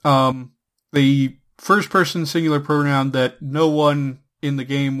 the first person singular pronoun that no one in the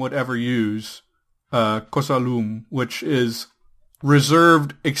game would ever use, kosalum, which is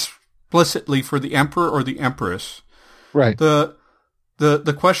reserved explicitly for the emperor or the empress. Right. The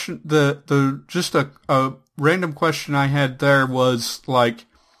question, just a random question I had there was, like,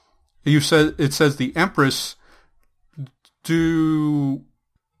 it says the empress,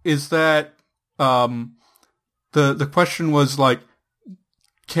 is that, the question was, like,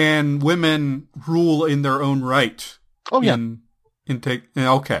 can women rule in their own right? Oh, yeah.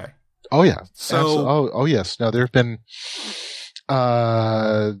 Okay. Oh, yeah. So, oh, yes. Now, there have been,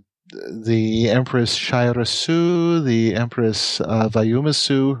 the Empress Shairasu, the Empress,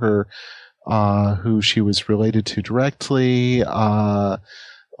 Vayumasu, who she was related to directly,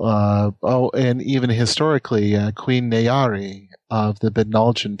 and even historically, Queen Nayari of the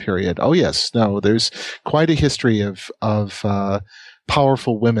Bednaljan period. Oh yes, no, there's quite a history of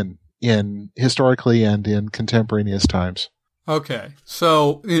powerful women historically and in contemporaneous times. Okay,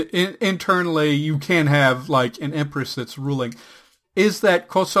 so internally you can have like an empress that's ruling. Is that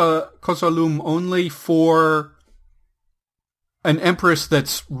Kosalum only for an empress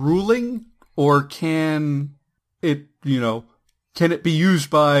that's ruling, or can it be used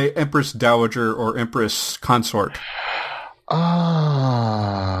by Empress Dowager or Empress Consort?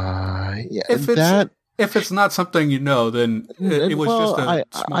 Yeah, if it's not something then it was just a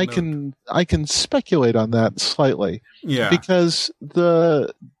small note. I can speculate on that slightly. Yeah, because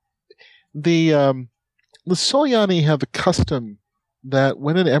the Tsolyáni have a custom that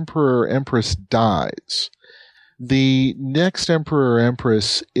when an emperor or empress dies, the next emperor or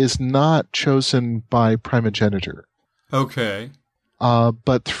empress is not chosen by primogeniture. Okay.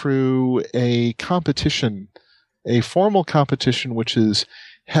 But through a competition, a formal competition which is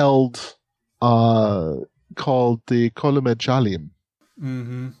held called the Kolomejalim.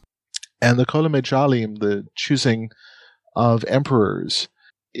 Mm-hmm. And the Kolomejalim, the choosing of emperors,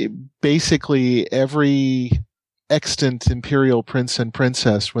 basically every extant imperial prince and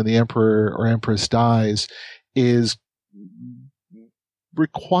princess, when the emperor or empress dies, is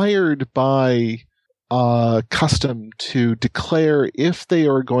required by custom to declare if they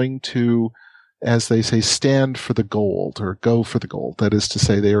are going to, as they say, stand for the gold or go for the gold. That is to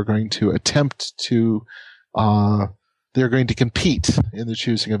say, they are going to attempt to, they're going to compete in the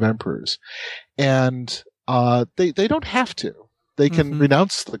choosing of emperors. And they don't have to. They can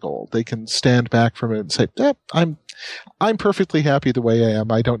renounce the gold. They can stand back from it and say, I'm perfectly happy the way I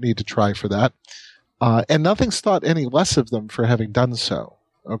am. I don't need to try for that. And nothing's thought any less of them for having done so.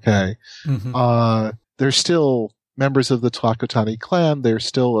 Okay. Mm-hmm. They're still members of the Tsolyáni clan. They're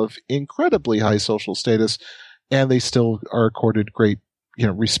still of incredibly high social status, and they still are accorded great,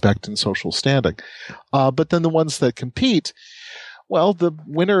 respect and social standing. But then the ones that compete, well, the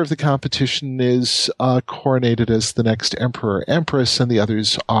winner of the competition is coronated as the next emperor or empress, and the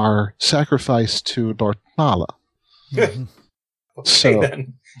others are sacrificed to Lord Nala. Okay,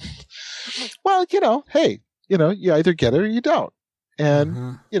 then. Well, hey, you either get it or you don't.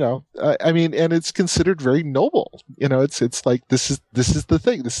 And, and it's considered very noble. It's like, this is the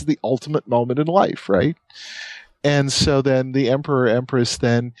thing. This is the ultimate moment in life, right? And so then the emperor or empress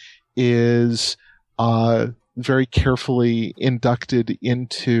then is very carefully inducted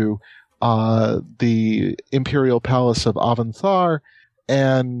into the imperial palace of Avanthar,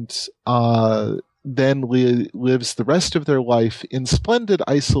 and then lives the rest of their life in splendid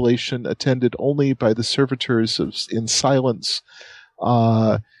isolation, attended only by the servitors in silence,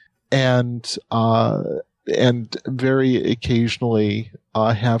 and very occasionally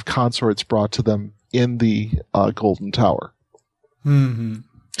have consorts brought to them in the Golden Tower. Mm-hmm.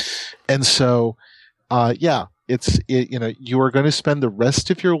 And so, you are going to spend the rest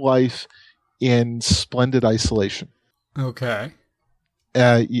of your life in splendid isolation. Okay.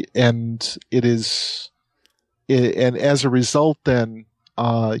 And it is, and as a result, then,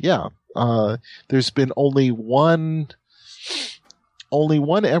 there's been only one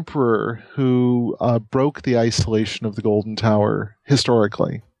emperor who broke the isolation of the Golden Tower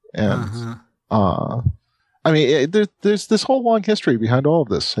historically, and there's this whole long history behind all of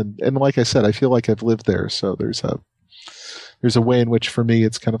this, and like I said, I feel like I've lived there, so there's a way in which for me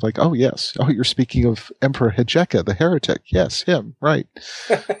it's kind of like, oh yes, you're speaking of Emperor Hejeka, the heretic, yes, him, right?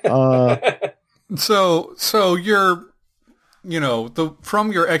 So you're,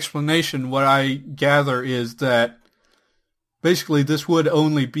 from your explanation, what I gather is that basically this would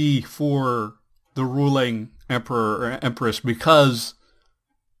only be for the ruling emperor or empress, because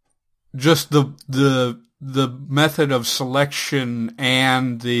just the method of selection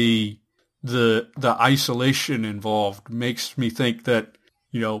and the isolation involved makes me think that,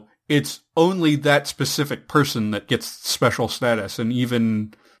 it's only that specific person that gets special status, and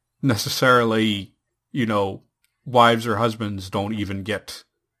even necessarily, wives or husbands don't even get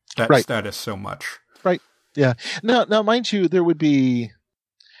that status so much. Right. Yeah. Now, mind you, there would be,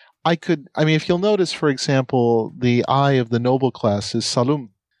 if you'll notice, for example, the eye of the noble class is Salum,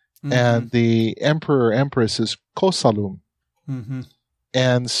 and the emperor or empress is Kosalum. Mm-hmm.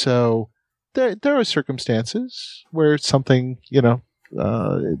 And so there are circumstances where something, there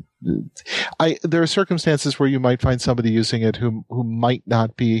are circumstances where you might find somebody using it who might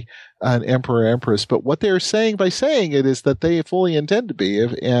not be an emperor or empress, but what they're saying by saying it is that they fully intend to be,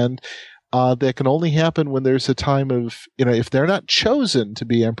 and that can only happen when there's a time of, if they're not chosen to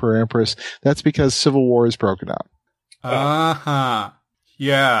be emperor or empress, that's because civil war is broken out. Uh-huh.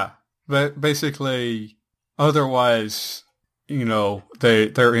 Yeah, but basically, otherwise,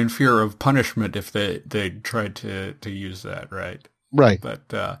 they're in fear of punishment if they tried to use that, right? Right.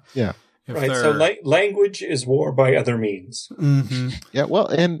 But yeah. Right. So language is war by other means. Mm-hmm. Yeah. Well,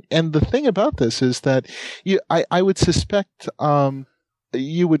 and the thing about this is that I would suspect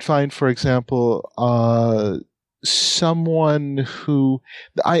you would find, for example, someone who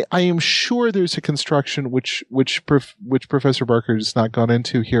I am sure there's a construction which Professor Barker has not gone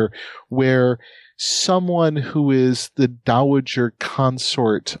into here, where someone who is the dowager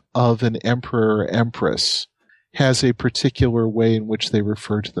consort of an emperor or empress has a particular way in which they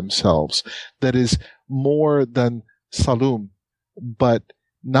refer to themselves that is more than Salum, but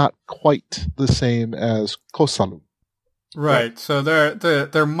not quite the same as Kosalum. Right. So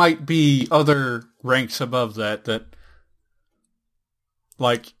there might be other ranks above that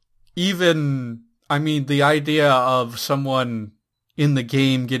like even the idea of someone in the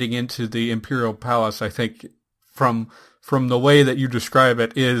game getting into the Imperial Palace, I think from the way that you describe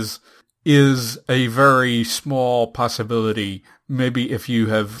it is a very small possibility. Maybe if you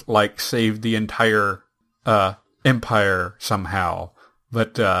have saved the entire empire somehow,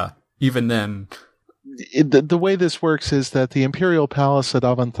 but even then, the way this works is that the Imperial Palace at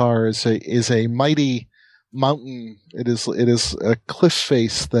Avanthar is a mighty mountain. It is a cliff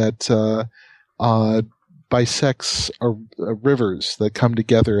face that bisects rivers that come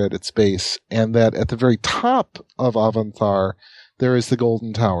together at its base, and that at the very top of Avanthar there is the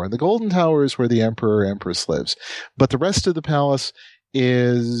Golden Tower. And the Golden Tower is where the Emperor or Empress lives. But the rest of the palace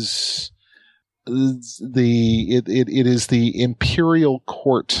is it is the Imperial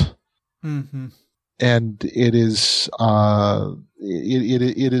Court. Mm-hmm. And it is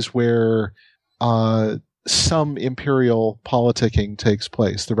it is where some imperial politicking takes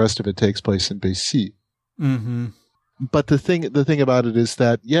place. The rest of it takes place in Bécy. Mm-hmm. But the thing about it is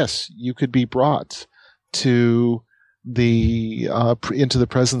that yes, you could be brought to into the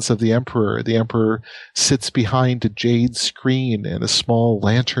presence of the emperor. The emperor sits behind a jade screen, and a small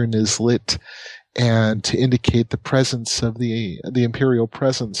lantern is lit, and to indicate the presence of the imperial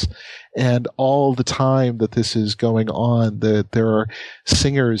presence. And all the time that this is going on, that there are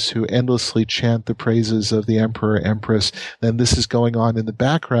singers who endlessly chant the praises of the emperor, empress. Then this is going on in the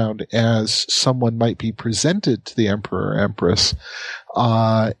background as someone might be presented to the emperor, empress,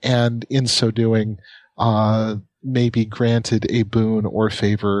 and in so doing, may be granted a boon or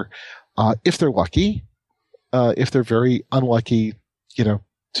favor, if they're lucky. If they're very unlucky,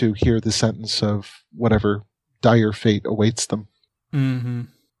 to hear the sentence of whatever dire fate awaits them. Mm-hmm.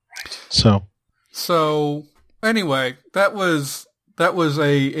 So anyway, that was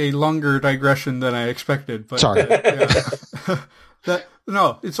a longer digression than I expected. But sorry.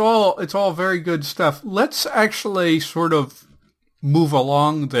 It's all very good stuff. Let's actually sort of move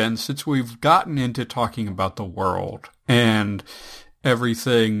along then, since we've gotten into talking about the world and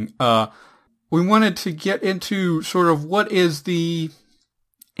everything. We wanted to get into sort of what is the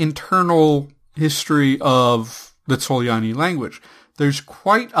internal history of the Tsolyáni language. There's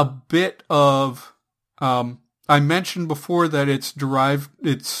quite a bit of, I mentioned before that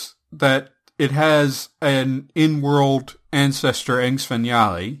that it has an in-world ancestor,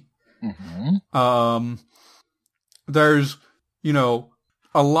 Engsvenyali. Mm-hmm. There's,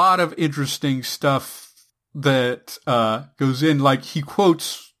 a lot of interesting stuff that goes in. Like, he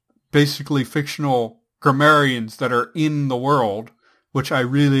quotes basically fictional grammarians that are in the world, which I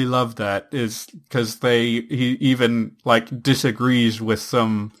really love. That is because he even disagrees with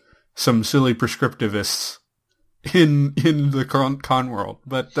some silly prescriptivists in the con world.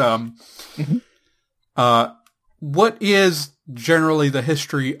 But what is generally the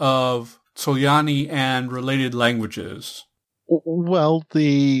history of Tsolyáni and related languages? Well,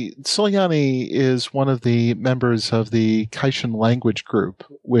 the Tsolyáni is one of the members of the Kaishan language group,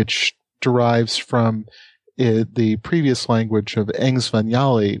 which derives from the previous language of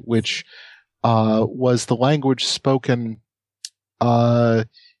Engsvenyali, which was the language spoken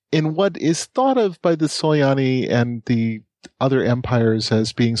in what is thought of by the Tsolyáni and the other empires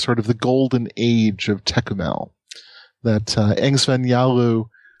as being sort of the golden age of Tekumel. That Engsvenyalu,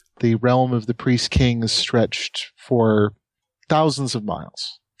 the realm of the priest kings, stretched for thousands of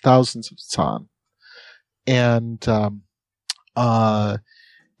miles, thousands of tsan. And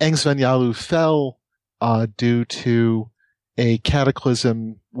Engsvenyalu fell due to a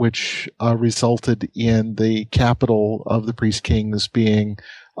cataclysm which resulted in the capital of the priest kings being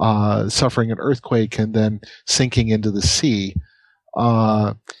suffering an earthquake and then sinking into the sea.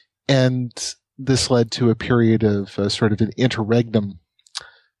 And this led to a period of sort of an interregnum.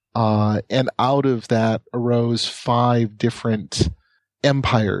 And out of that arose 5 different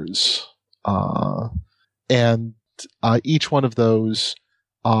empires, and each one of those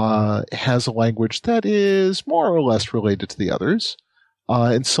has a language that is more or less related to the others.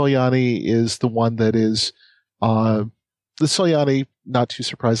 And Tsolyáni is the one that is, the Tsolyáni, not too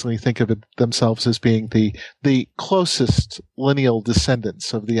surprisingly, think of it themselves as being the closest lineal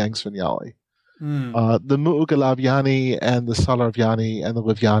descendants of the Angsvanyali. The Mu'ugalavyani and the Salarvyani and the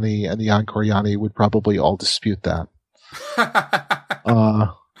Livyani and the Yankoryani would probably all dispute that.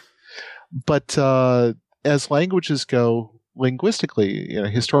 But as languages go, linguistically,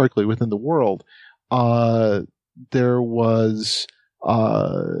 historically within the world, there was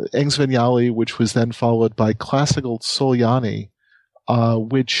Angsvanyali, which was then followed by classical Tsolyáni,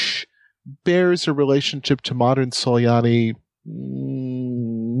 which bears a relationship to modern Tsolyáni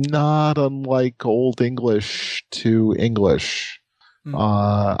not unlike Old English to English.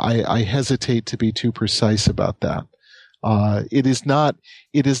 I hesitate to be too precise about that. It is not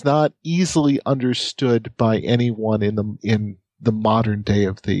easily understood by anyone in the modern day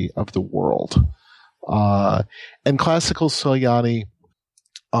of the world. And classical Tsolyáni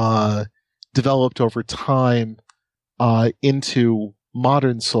developed over time into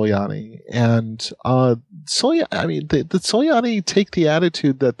modern Tsolyáni, and the Tsolyáni take the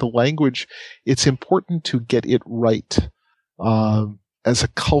attitude that the language, it's important to get it right as a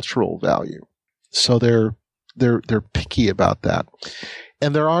cultural value. So they're picky about that.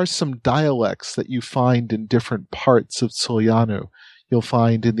 And there are some dialects that you find in different parts of Tsolyánu. You'll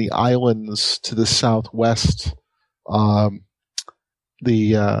find in the islands to the southwest,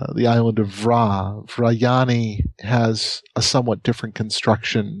 the island of Vrayani has a somewhat different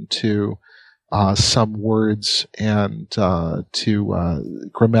construction to some words and to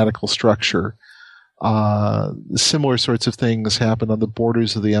grammatical structure. Similar sorts of things happen on the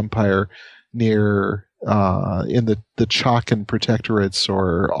borders of the empire near in the Chakan protectorates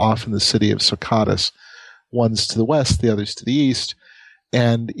or off in the city of Sokatis, one's to the west, the other's to the east.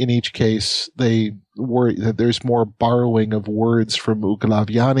 And in each case, there's more borrowing of words from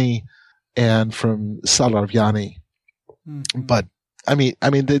Ugalavyani and from Salarvyani. Mm-hmm. But I mean,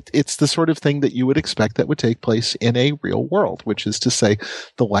 it's the sort of thing that you would expect that would take place in a real world, which is to say,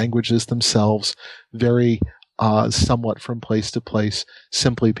 the languages themselves vary somewhat from place to place,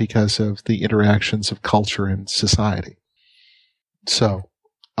 simply because of the interactions of culture and society. So.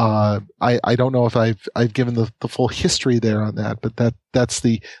 I don't know if I've given the full history there on that, but that's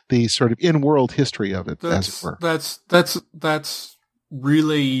the sort of in-world history of it, as it were. That's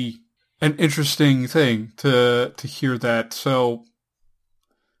really an interesting thing to hear that. So,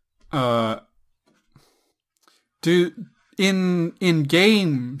 in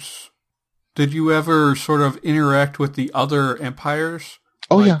games, did you ever sort of interact with the other empires?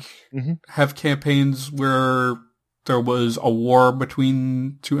 Oh, yeah. Mm-hmm. Have campaigns where there was a war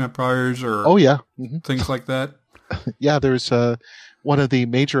between two empires or mm-hmm. things like that? Yeah, there's one of the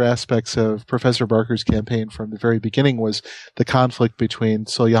major aspects of Professor Barker's campaign from the very beginning was the conflict between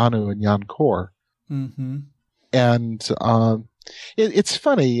Tsolyánu and Yankor. Mm-hmm. And it's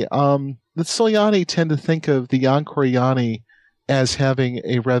funny, the Tsolyáni tend to think of the Yankoryani as having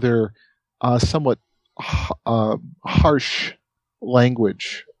a rather somewhat harsh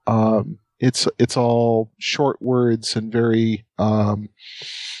language. It's all short words and very sort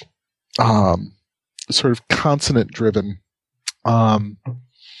of consonant driven, and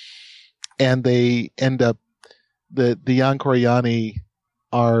they end up the Yankoryani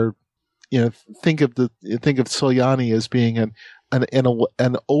are think of Tsolyáni as being an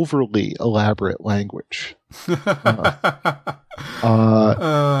overly elaborate language.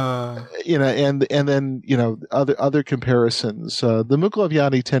 And then other comparisons. The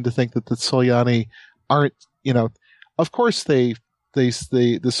Muglavyani tend to think that the Tsolyáni aren't. Of course the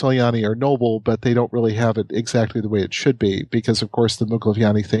Tsolyáni are noble, but they don't really have it exactly the way it should be, because of course the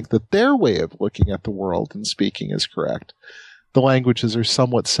Muglavyani think that their way of looking at the world and speaking is correct. The languages are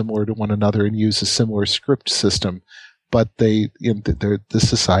somewhat similar to one another and use a similar script system, but the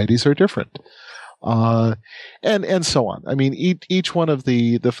societies are different. And so on. I mean, each one of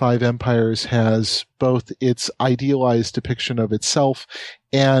the five empires has both its idealized depiction of itself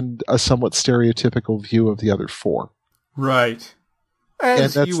and a somewhat stereotypical view of the other four. Right.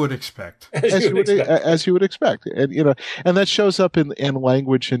 As you would expect. As you would expect. And, and that shows up in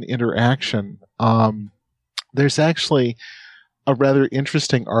language and interaction. There's actually a rather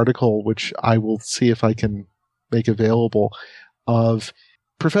interesting article, which I will see if I can make available, of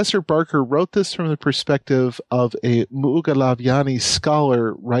Professor Barker wrote this from the perspective of a Mu'ugalavyani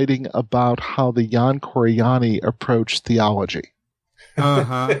scholar writing about how the Yankoryani approach theology.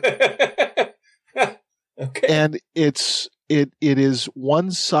 Uh-huh. Okay. And it's it is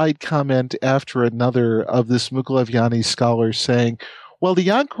one side comment after another of this Muglavyani scholar saying, well, the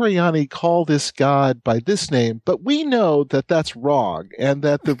Yankoryani call this god by this name, but we know that that's wrong, and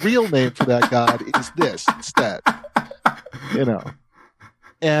that the real name for that god is this instead.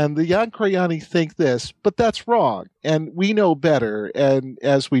 And the Yankoryani think this, but that's wrong, and we know better. And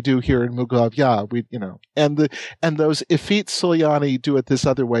as we do here in Muglavya, and those Ifit Tsolyáni do it this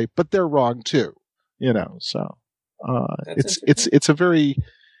other way, but they're wrong too. So it's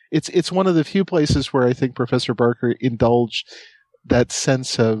one of the few places where I think Professor Barker indulged that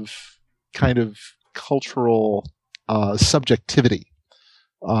sense of kind of cultural subjectivity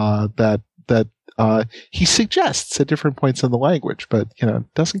that he suggests at different points in the language, but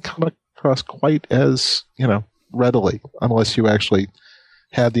doesn't come across quite as readily unless you actually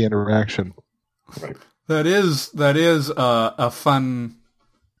had the interaction. Right. That is a fun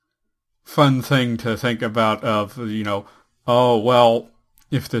thing to think about. Of oh well,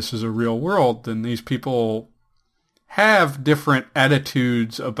 if this is a real world, then these people have different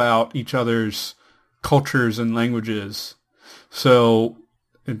attitudes about each other's cultures and languages, so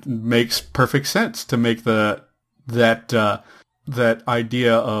it makes perfect sense to make that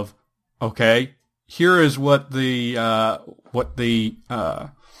idea of, okay, here is what I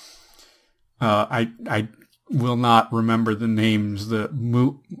will not remember the names, the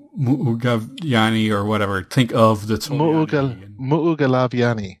Mu'ugavyani or whatever. Think of the Tsolyáni.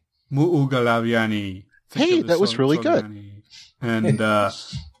 Mu'ugalavyani. Hey, that was really good. And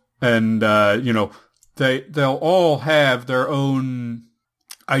they'll all have their own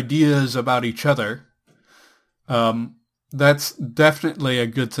ideas about each other. That's definitely a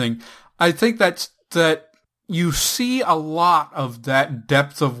good thing. I think that you see a lot of that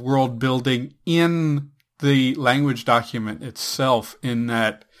depth of world building in the language document itself, in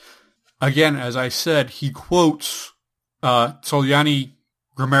that, again, as I said, he quotes Tsolyáni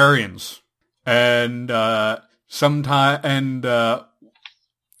grammarians, and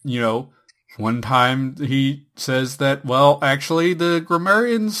one time he says that, well, actually the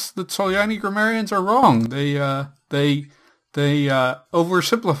Tsolyáni grammarians are wrong. They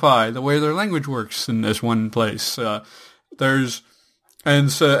oversimplify the way their language works in this one place.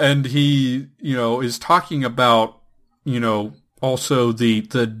 And he, is talking about, also the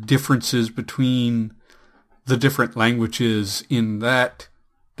differences between the different languages in that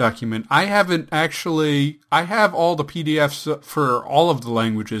document. I have all the PDFs for all of the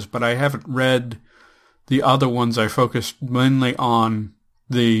languages, but I haven't read the other ones. I focused mainly on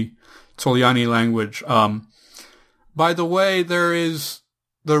the Tsolyáni language. By the way, the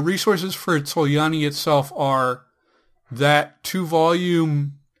resources for Tsolyáni itself are that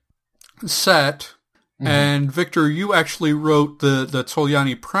 2-volume set. Mm-hmm. And Victor, you actually wrote the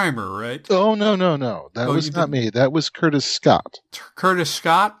Tsolyáni primer, right? Oh, no. That was not me. That was Curtis Scott. Curtis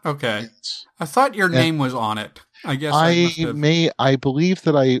Scott? Okay. Yes. I thought your name was on it. I guess I believe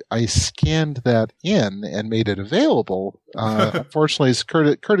that I scanned that in and made it available. Unfortunately,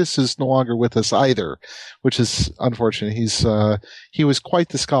 Curtis is no longer with us either, which is unfortunate. He was quite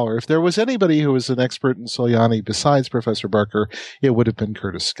the scholar. If there was anybody who was an expert in Tsolyáni besides Professor Barker, it would have been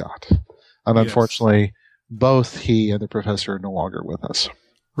Curtis Scott. And unfortunately, both he and the professor are no longer with us.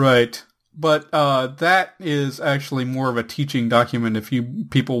 Right. But that is actually more of a teaching document if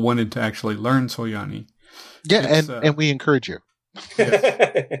people wanted to actually learn Tsolyáni. Yeah, and we encourage you.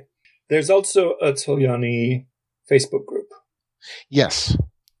 Yes. There's also a Tsolyáni Facebook group. Yes.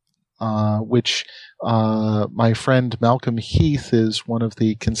 Which my friend Malcolm Heath is one of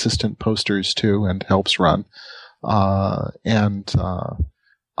the consistent posters to and helps run. Oh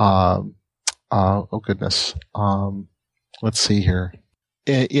goodness. Let's see here.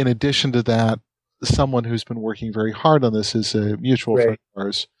 In addition to that, someone who's been working very hard on this is a mutual friend of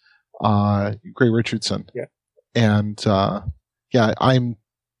ours, Gray Richardson. Yeah. And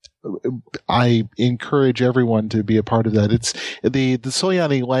I encourage everyone to be a part of that. It's the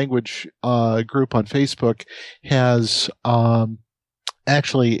Tsolyáni language group on Facebook has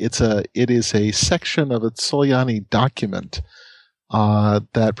actually it is a section of a Tsolyáni document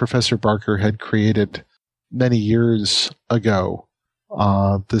that Professor Barker had created many years ago.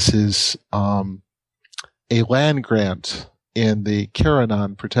 This is a land grant in the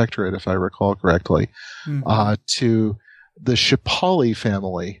Karanan Protectorate, if I recall correctly, to the Shipali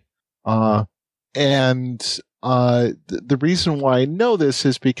family. And the reason why I know this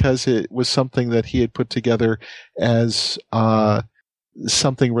is because it was something that he had put together as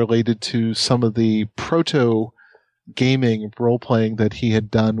something related to some of the proto-gaming role-playing that he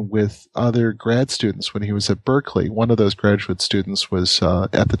had done with other grad students when he was at Berkeley. One of those graduate students was,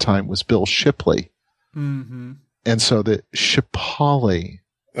 at the time, was Bill Shipley. Mm-hmm. And so the Shipali.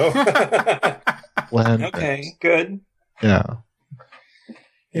 Oh. Okay, good. Yeah.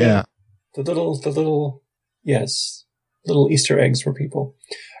 The little, yes, little Easter eggs for people.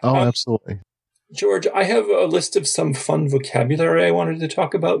 Oh, absolutely. George, I have a list of some fun vocabulary I wanted to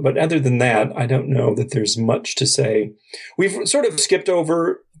talk about, but other than that, I don't know that there's much to say. We've sort of skipped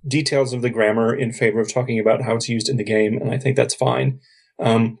over details of the grammar in favor of talking about how it's used in the game, and I think that's fine.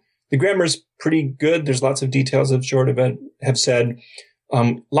 The grammar's pretty good. There's lots of details, as George have said.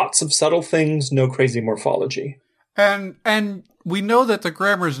 Lots of subtle things, no crazy morphology. And we know that the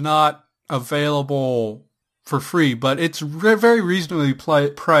grammar's not available for free, but it's very reasonably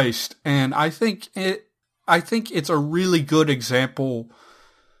priced, and I think it's a really good example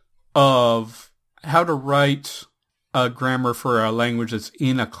of how to write a grammar for a language that's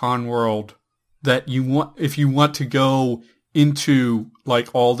in a con world that you want, if you want to go into like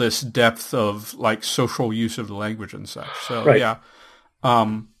all this depth of like social use of the language and such. So right. Yeah.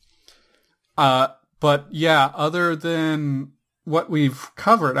 But yeah, other than what we've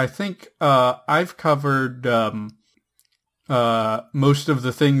covered, I think I've covered most of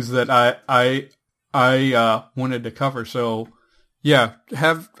the things that I wanted to cover. So yeah,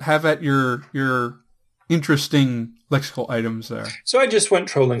 have at your interesting lexical items there. So I just went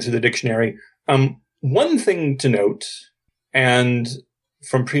trolling through the dictionary. One thing to note, and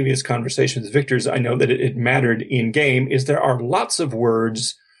from previous conversations with Victor's, I know that it mattered in game, is there are lots of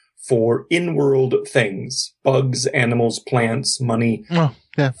words for in-world things. Bugs, animals, plants, money. Oh,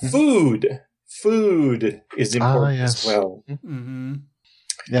 yeah. Food. Food is important yes. as well. Mm-hmm.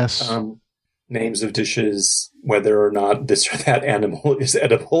 Yes. Names of dishes, whether or not this or that animal is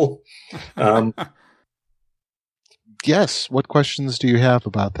edible. Yes. What questions do you have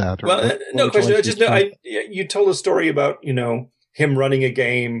about that? Well, no question. You told a story about, him running a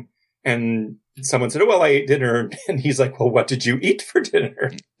game, and someone said, "Oh, well, I ate dinner." And he's like, "Well, what did you eat for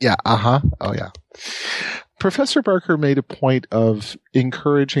dinner?" Yeah. Oh, yeah. Professor Barker made a point of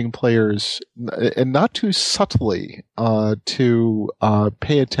encouraging players, and not too subtly, to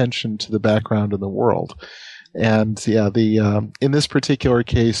pay attention to the background in the world. And yeah, in this particular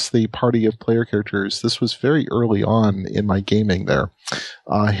case, the party of player characters, this was very early on in my gaming there,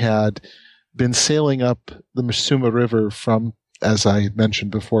 had been sailing up the Missouma River from, as I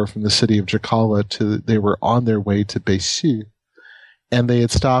mentioned before, from the city of Jakala they were on their way to Besu. And they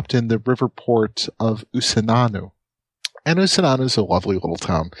had stopped in the river port of Usinanu. And Usinanu is a lovely little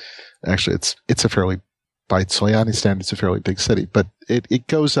town. Actually, it's a fairly, by Tsolyáni standards, a fairly big city. But it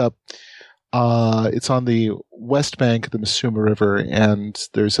goes up, it's on the west bank of the Missouma River, and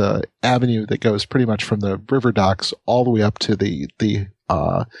there's a avenue that goes pretty much from the river docks all the way up to the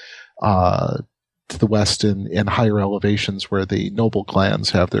west in higher elevations where the noble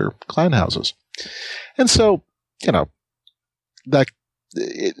clans have their clan houses. And so,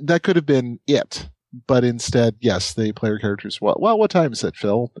 that could have been it. But instead, yes, the player characters, well, what time is it,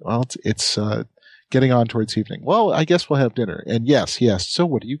 Phil? Well, it's getting on towards evening. Well, I guess we'll have dinner. And yes, so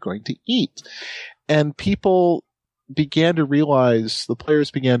what are you going to eat? And people began to realize, the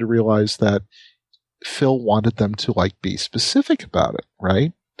players began to realize that Phil wanted them to be specific about it,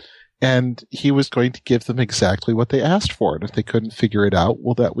 right? And he was going to give them exactly what they asked for. And if they couldn't figure it out,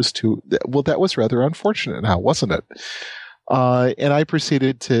 that was rather unfortunate now, wasn't it? And I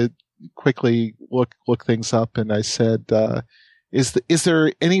proceeded to quickly look things up, and I said, is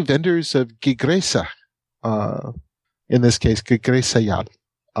there any vendors of gigresa? In this case, gigresayal.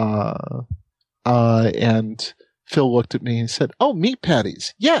 And Phil looked at me and said, "Oh, meat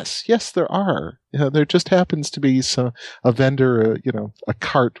patties. Yes, there are. There just happens to be a vendor, a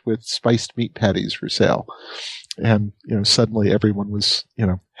cart with spiced meat patties for sale." And, suddenly everyone was,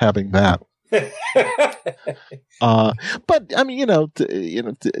 having that. But I mean,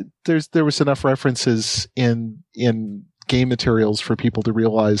 there was enough references in game materials for people to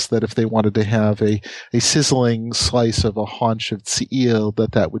realize that if they wanted to have a sizzling slice of a haunch of eel,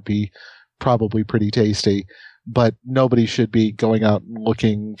 that would be probably pretty tasty. But nobody should be going out and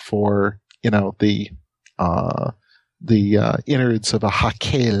looking for, the innards of a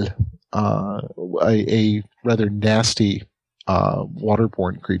hakel, a rather nasty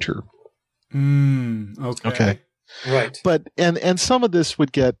waterborne creature. Okay. Right. But and some of this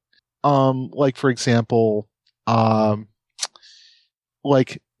would get for example, dna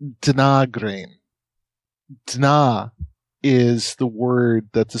grain. Dna is the word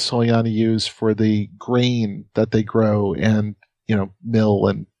that the Tsolyáni use for the grain that they grow and mill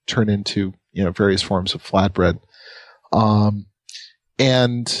and turn into various forms of flatbread.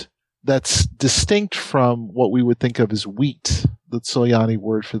 And that's distinct from what we would think of as wheat. The Tsolyáni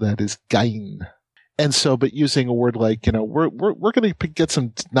word for that is gain. And so, but using a word like, we're going to get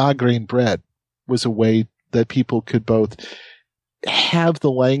some na-grain bread was a way that people could both have the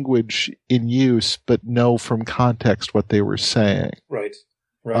language in use, but know from context what they were saying. Right.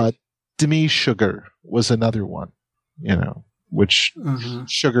 Demi-sugar was another one, which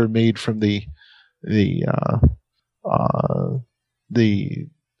sugar made from the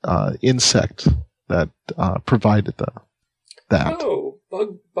insect that provided that. Oh,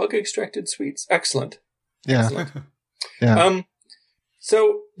 bug extracted sweets. Excellent. Yeah. Excellent. Yeah.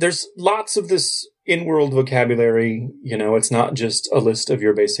 So there's lots of this in-world vocabulary. It's not just a list of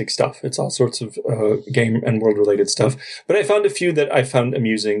your basic stuff. It's all sorts of game and world-related stuff. But I found a few that I found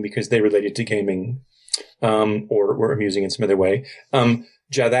amusing because they related to gaming, or were amusing in some other way.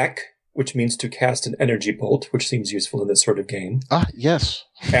 Jadak, which means to cast an energy bolt, which seems useful in this sort of game. Ah, yes.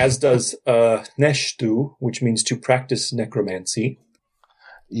 As does Neshtu, which means to practice necromancy.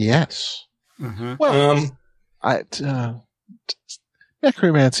 Yes. Mm-hmm. Well,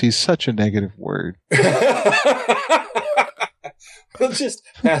 necromancy is such a negative word. We'll just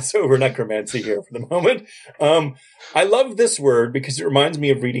pass over necromancy here for the moment. I love this word because it reminds me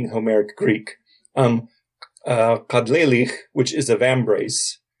of reading Homeric Greek. Kadlelich, which is a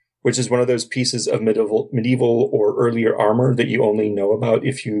vambrace, which is one of those pieces of medieval or earlier armor that you only know about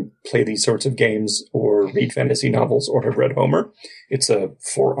if you play these sorts of games or read fantasy novels or have read Homer. It's a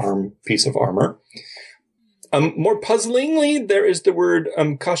forearm piece of armor. More puzzlingly, there is the word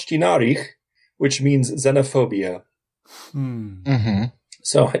kashtinarich, which means xenophobia. Mm-hmm.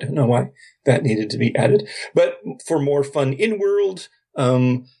 So I don't know why that needed to be added. But for more fun in-world,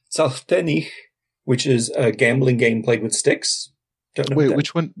 Tsaltenich, which is a gambling game played with sticks. Don't know. Wait,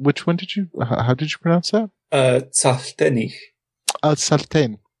 which one did you, how did you pronounce that? Tsaltenich.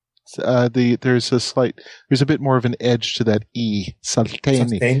 Salten. There's a bit more of an edge to that E.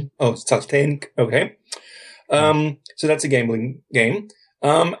 Salten. Oh, Salten. Okay. So that's a gambling game.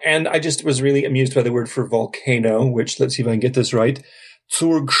 And I just was really amused by the word for volcano, which, let's see if I can get this right,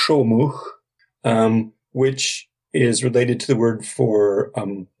 Tsurgshomuch, which is related to the word for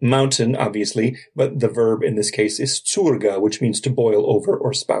mountain, obviously, but the verb in this case is tsurga, which means to boil over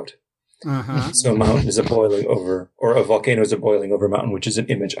or spout. Uh-huh. So a mountain is a boiling over, or a volcano is a boiling over mountain, which is an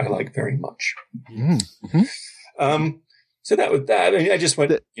image I like very much. Mm-hmm. So that was that. I mean, I just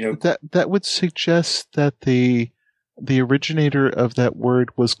went, that would suggest that the originator of that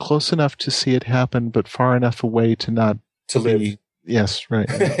word was close enough to see it happen, but far enough away to not to live. Yes, right.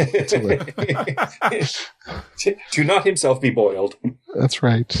 To live. To not himself be boiled. That's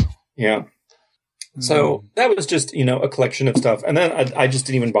right. Yeah. So that was just, a collection of stuff. And then I just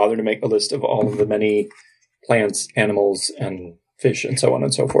didn't even bother to make a list of all of the many plants, animals, and fish, and so on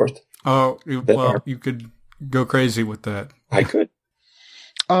and so forth. Oh, you could go crazy with that. I could.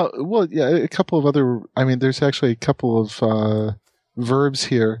 Well, yeah, a couple of other, there's actually a couple of verbs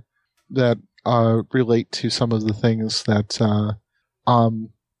here that relate to some of the things that,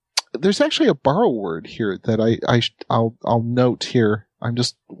 there's actually a borrow word here that I'll note here. I'm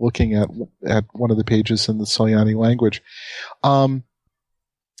just looking at one of the pages in the Tsolyáni language.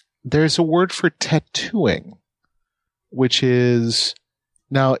 There's a word for tattooing, which is,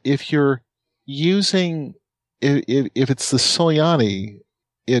 now if you're using, if it's the Tsolyáni,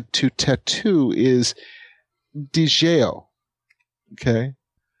 to tattoo is digeo. Okay.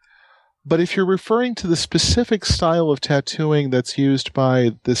 But if you're referring to the specific style of tattooing that's used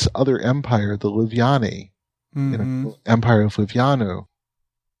by this other empire, the Livyani, Empire of Livyanu,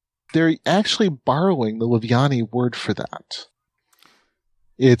 they're actually borrowing the Livyani word for that.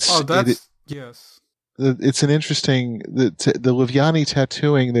 Yes. It's an interesting, the Livyani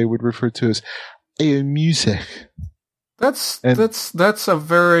tattooing they would refer to as music. That's a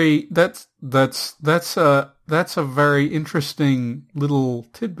very interesting little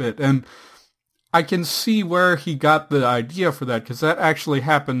tidbit, and I can see where he got the idea for that, because that actually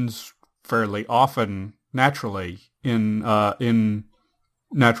happens fairly often naturally in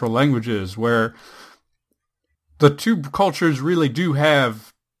natural languages, where the two cultures really do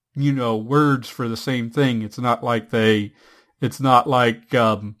have words for the same thing. It's not like they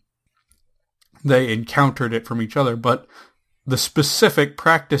encountered it from each other, but the specific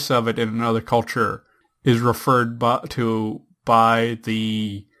practice of it in another culture is referred to by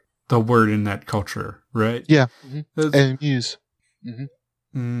the word in that culture, right? Yeah. Mm-hmm. And muse. Mm-hmm.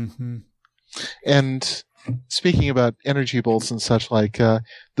 Mm-hmm. And speaking about energy bolts and such, like the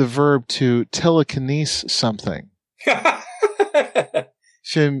verb to telekinese something.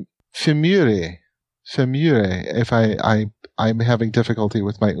 Femure. If I'm having difficulty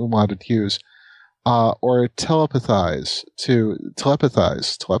with my umlauted U's. or telepathize,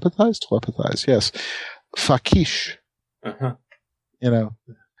 yes. Fakish. Uh-huh.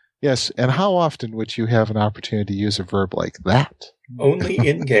 Yes. And how often would you have an opportunity to use a verb like that? Only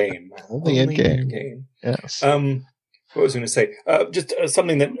in game. Only in game. Yes. What was I going to say? Just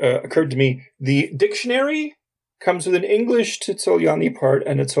something that occurred to me. The dictionary comes with an English to Tsolyáni part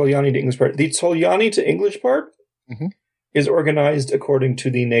and a Tsolyáni to English part. The Tsolyáni to English part is organized according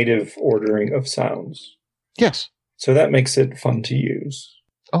to the native ordering of sounds. Yes. So that makes it fun to use.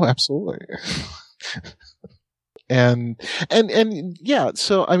 Oh, absolutely. And yeah,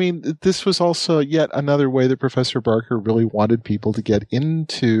 so I mean, this was also yet another way that Professor Barker really wanted people to get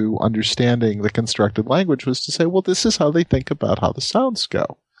into understanding the constructed language, was to say, well, this is how they think about how the sounds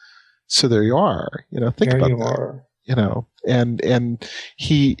go. So there you are, think about that. And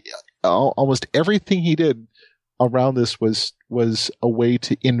he, almost everything he did around this was a way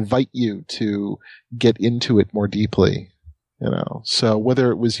to invite you to get into it more deeply, So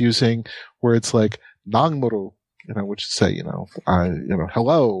whether it was using words like nangmuru, which is say,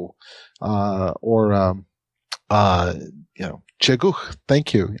 hello, or, cheguch,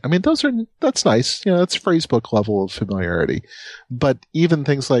 thank you. I mean, that's nice. That's phrase book level of familiarity. But even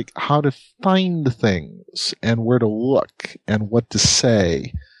things like how to find things and where to look and what to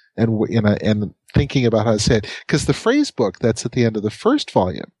say and thinking about how to say it. Because the phrase book that's at the end of the first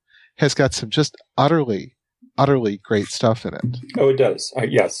volume has got some just utterly, utterly great stuff in it. Oh, it does.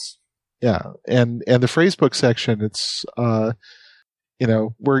 Yes. Yeah, and the phrase book section, it's we're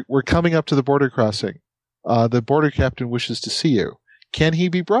coming up to the border crossing. The border captain wishes to see you. Can he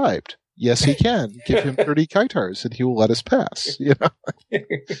be bribed? Yes, he can. Give him 30 kaitars and he will let us pass.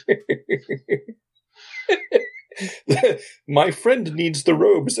 My friend needs the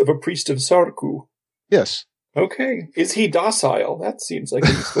robes of a priest of Sarku. Yes. Okay. Is he docile? That seems like a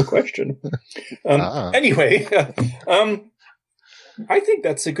useful question. Anyway, I think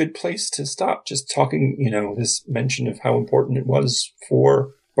that's a good place to stop, just talking, this mention of how important it was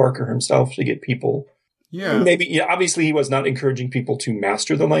for Barker himself to get people. Yeah. Maybe, obviously he was not encouraging people to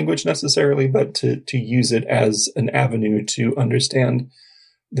master the language necessarily, but to use it as an avenue to understand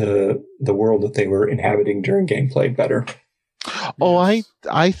the world that they were inhabiting during gameplay better. Oh, yes.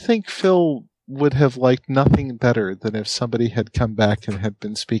 I think Phil would have liked nothing better than if somebody had come back and had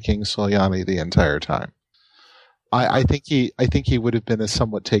been speaking Tsolyáni the entire time. I think he would have been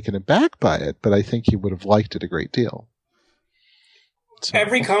somewhat taken aback by it, but I think he would have liked it a great deal. So.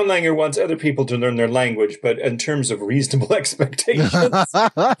 Every conlanger wants other people to learn their language, but in terms of reasonable expectations,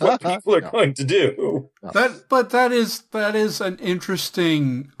 what people are going to do. That is an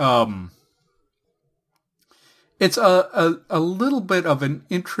interesting. It's a little bit of an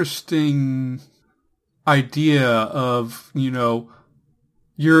interesting idea of an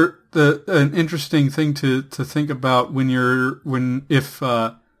interesting thing to think about if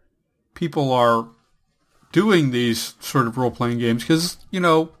people are doing these sort of role-playing games, because,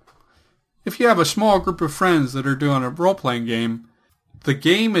 if you have a small group of friends that are doing a role-playing game, the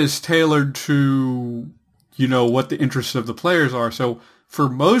game is tailored to, what the interests of the players are. So for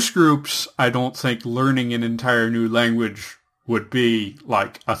most groups, I don't think learning an entire new language would be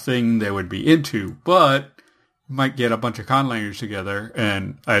like a thing they would be into, but you might get a bunch of conlangers together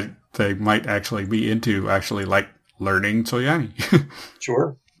and they might actually be into like learning Tsolyáni.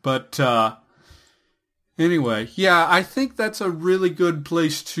 Sure. But, anyway, yeah, I think that's a really good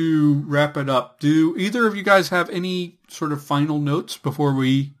place to wrap it up. Do either of you guys have any sort of final notes before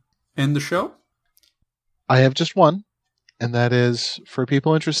we end the show? I have just one, and that is for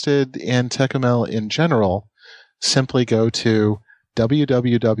people interested in Tekumel in general, simply go to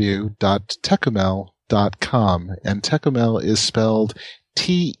www.tekumel.com, and Tekumel is spelled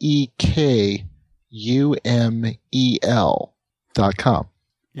TEKUMEL.com.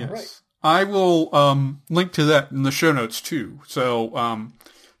 Yes. Right. I will link to that in the show notes too. So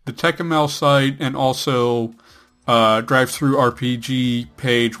the Tekumel site and also DriveThruRPG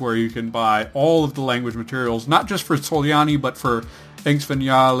page where you can buy all of the language materials, not just for Tsolyáni, but for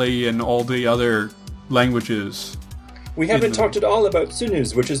Engskvenjali and all the other languages. We haven't talked at all about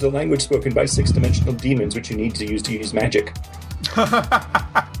Sunus, which is the language spoken by six-dimensional demons, which you need to use magic.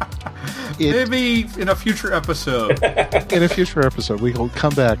 Maybe in a future episode. In a future episode, we will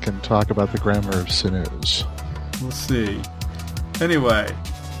come back and talk about the grammar of Sunus. We'll see. Anyway,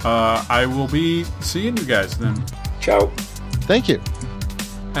 I will be seeing you guys then. Ciao. Thank you.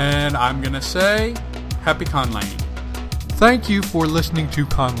 And I'm going to say, happy conlanging. Thank you for listening to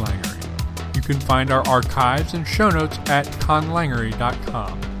Conlangery. You can find our archives and show notes at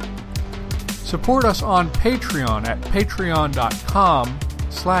conlangery.com. Support us on Patreon at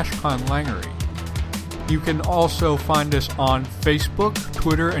patreon.com/conlangery. You can also find us on Facebook,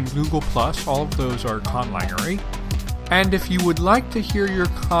 Twitter, and Google+. All of those are Conlangery. And if you would like to hear your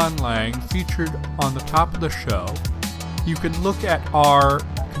conlang featured on the top of the show, you can look at our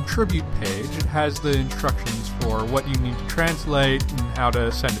Contribute page. It has the instructions for what you need to translate and how to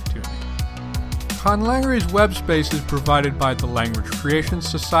send it to me. Conlangery's web space is provided by the Language Creation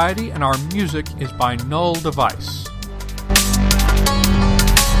Society, and our music is by Null Device.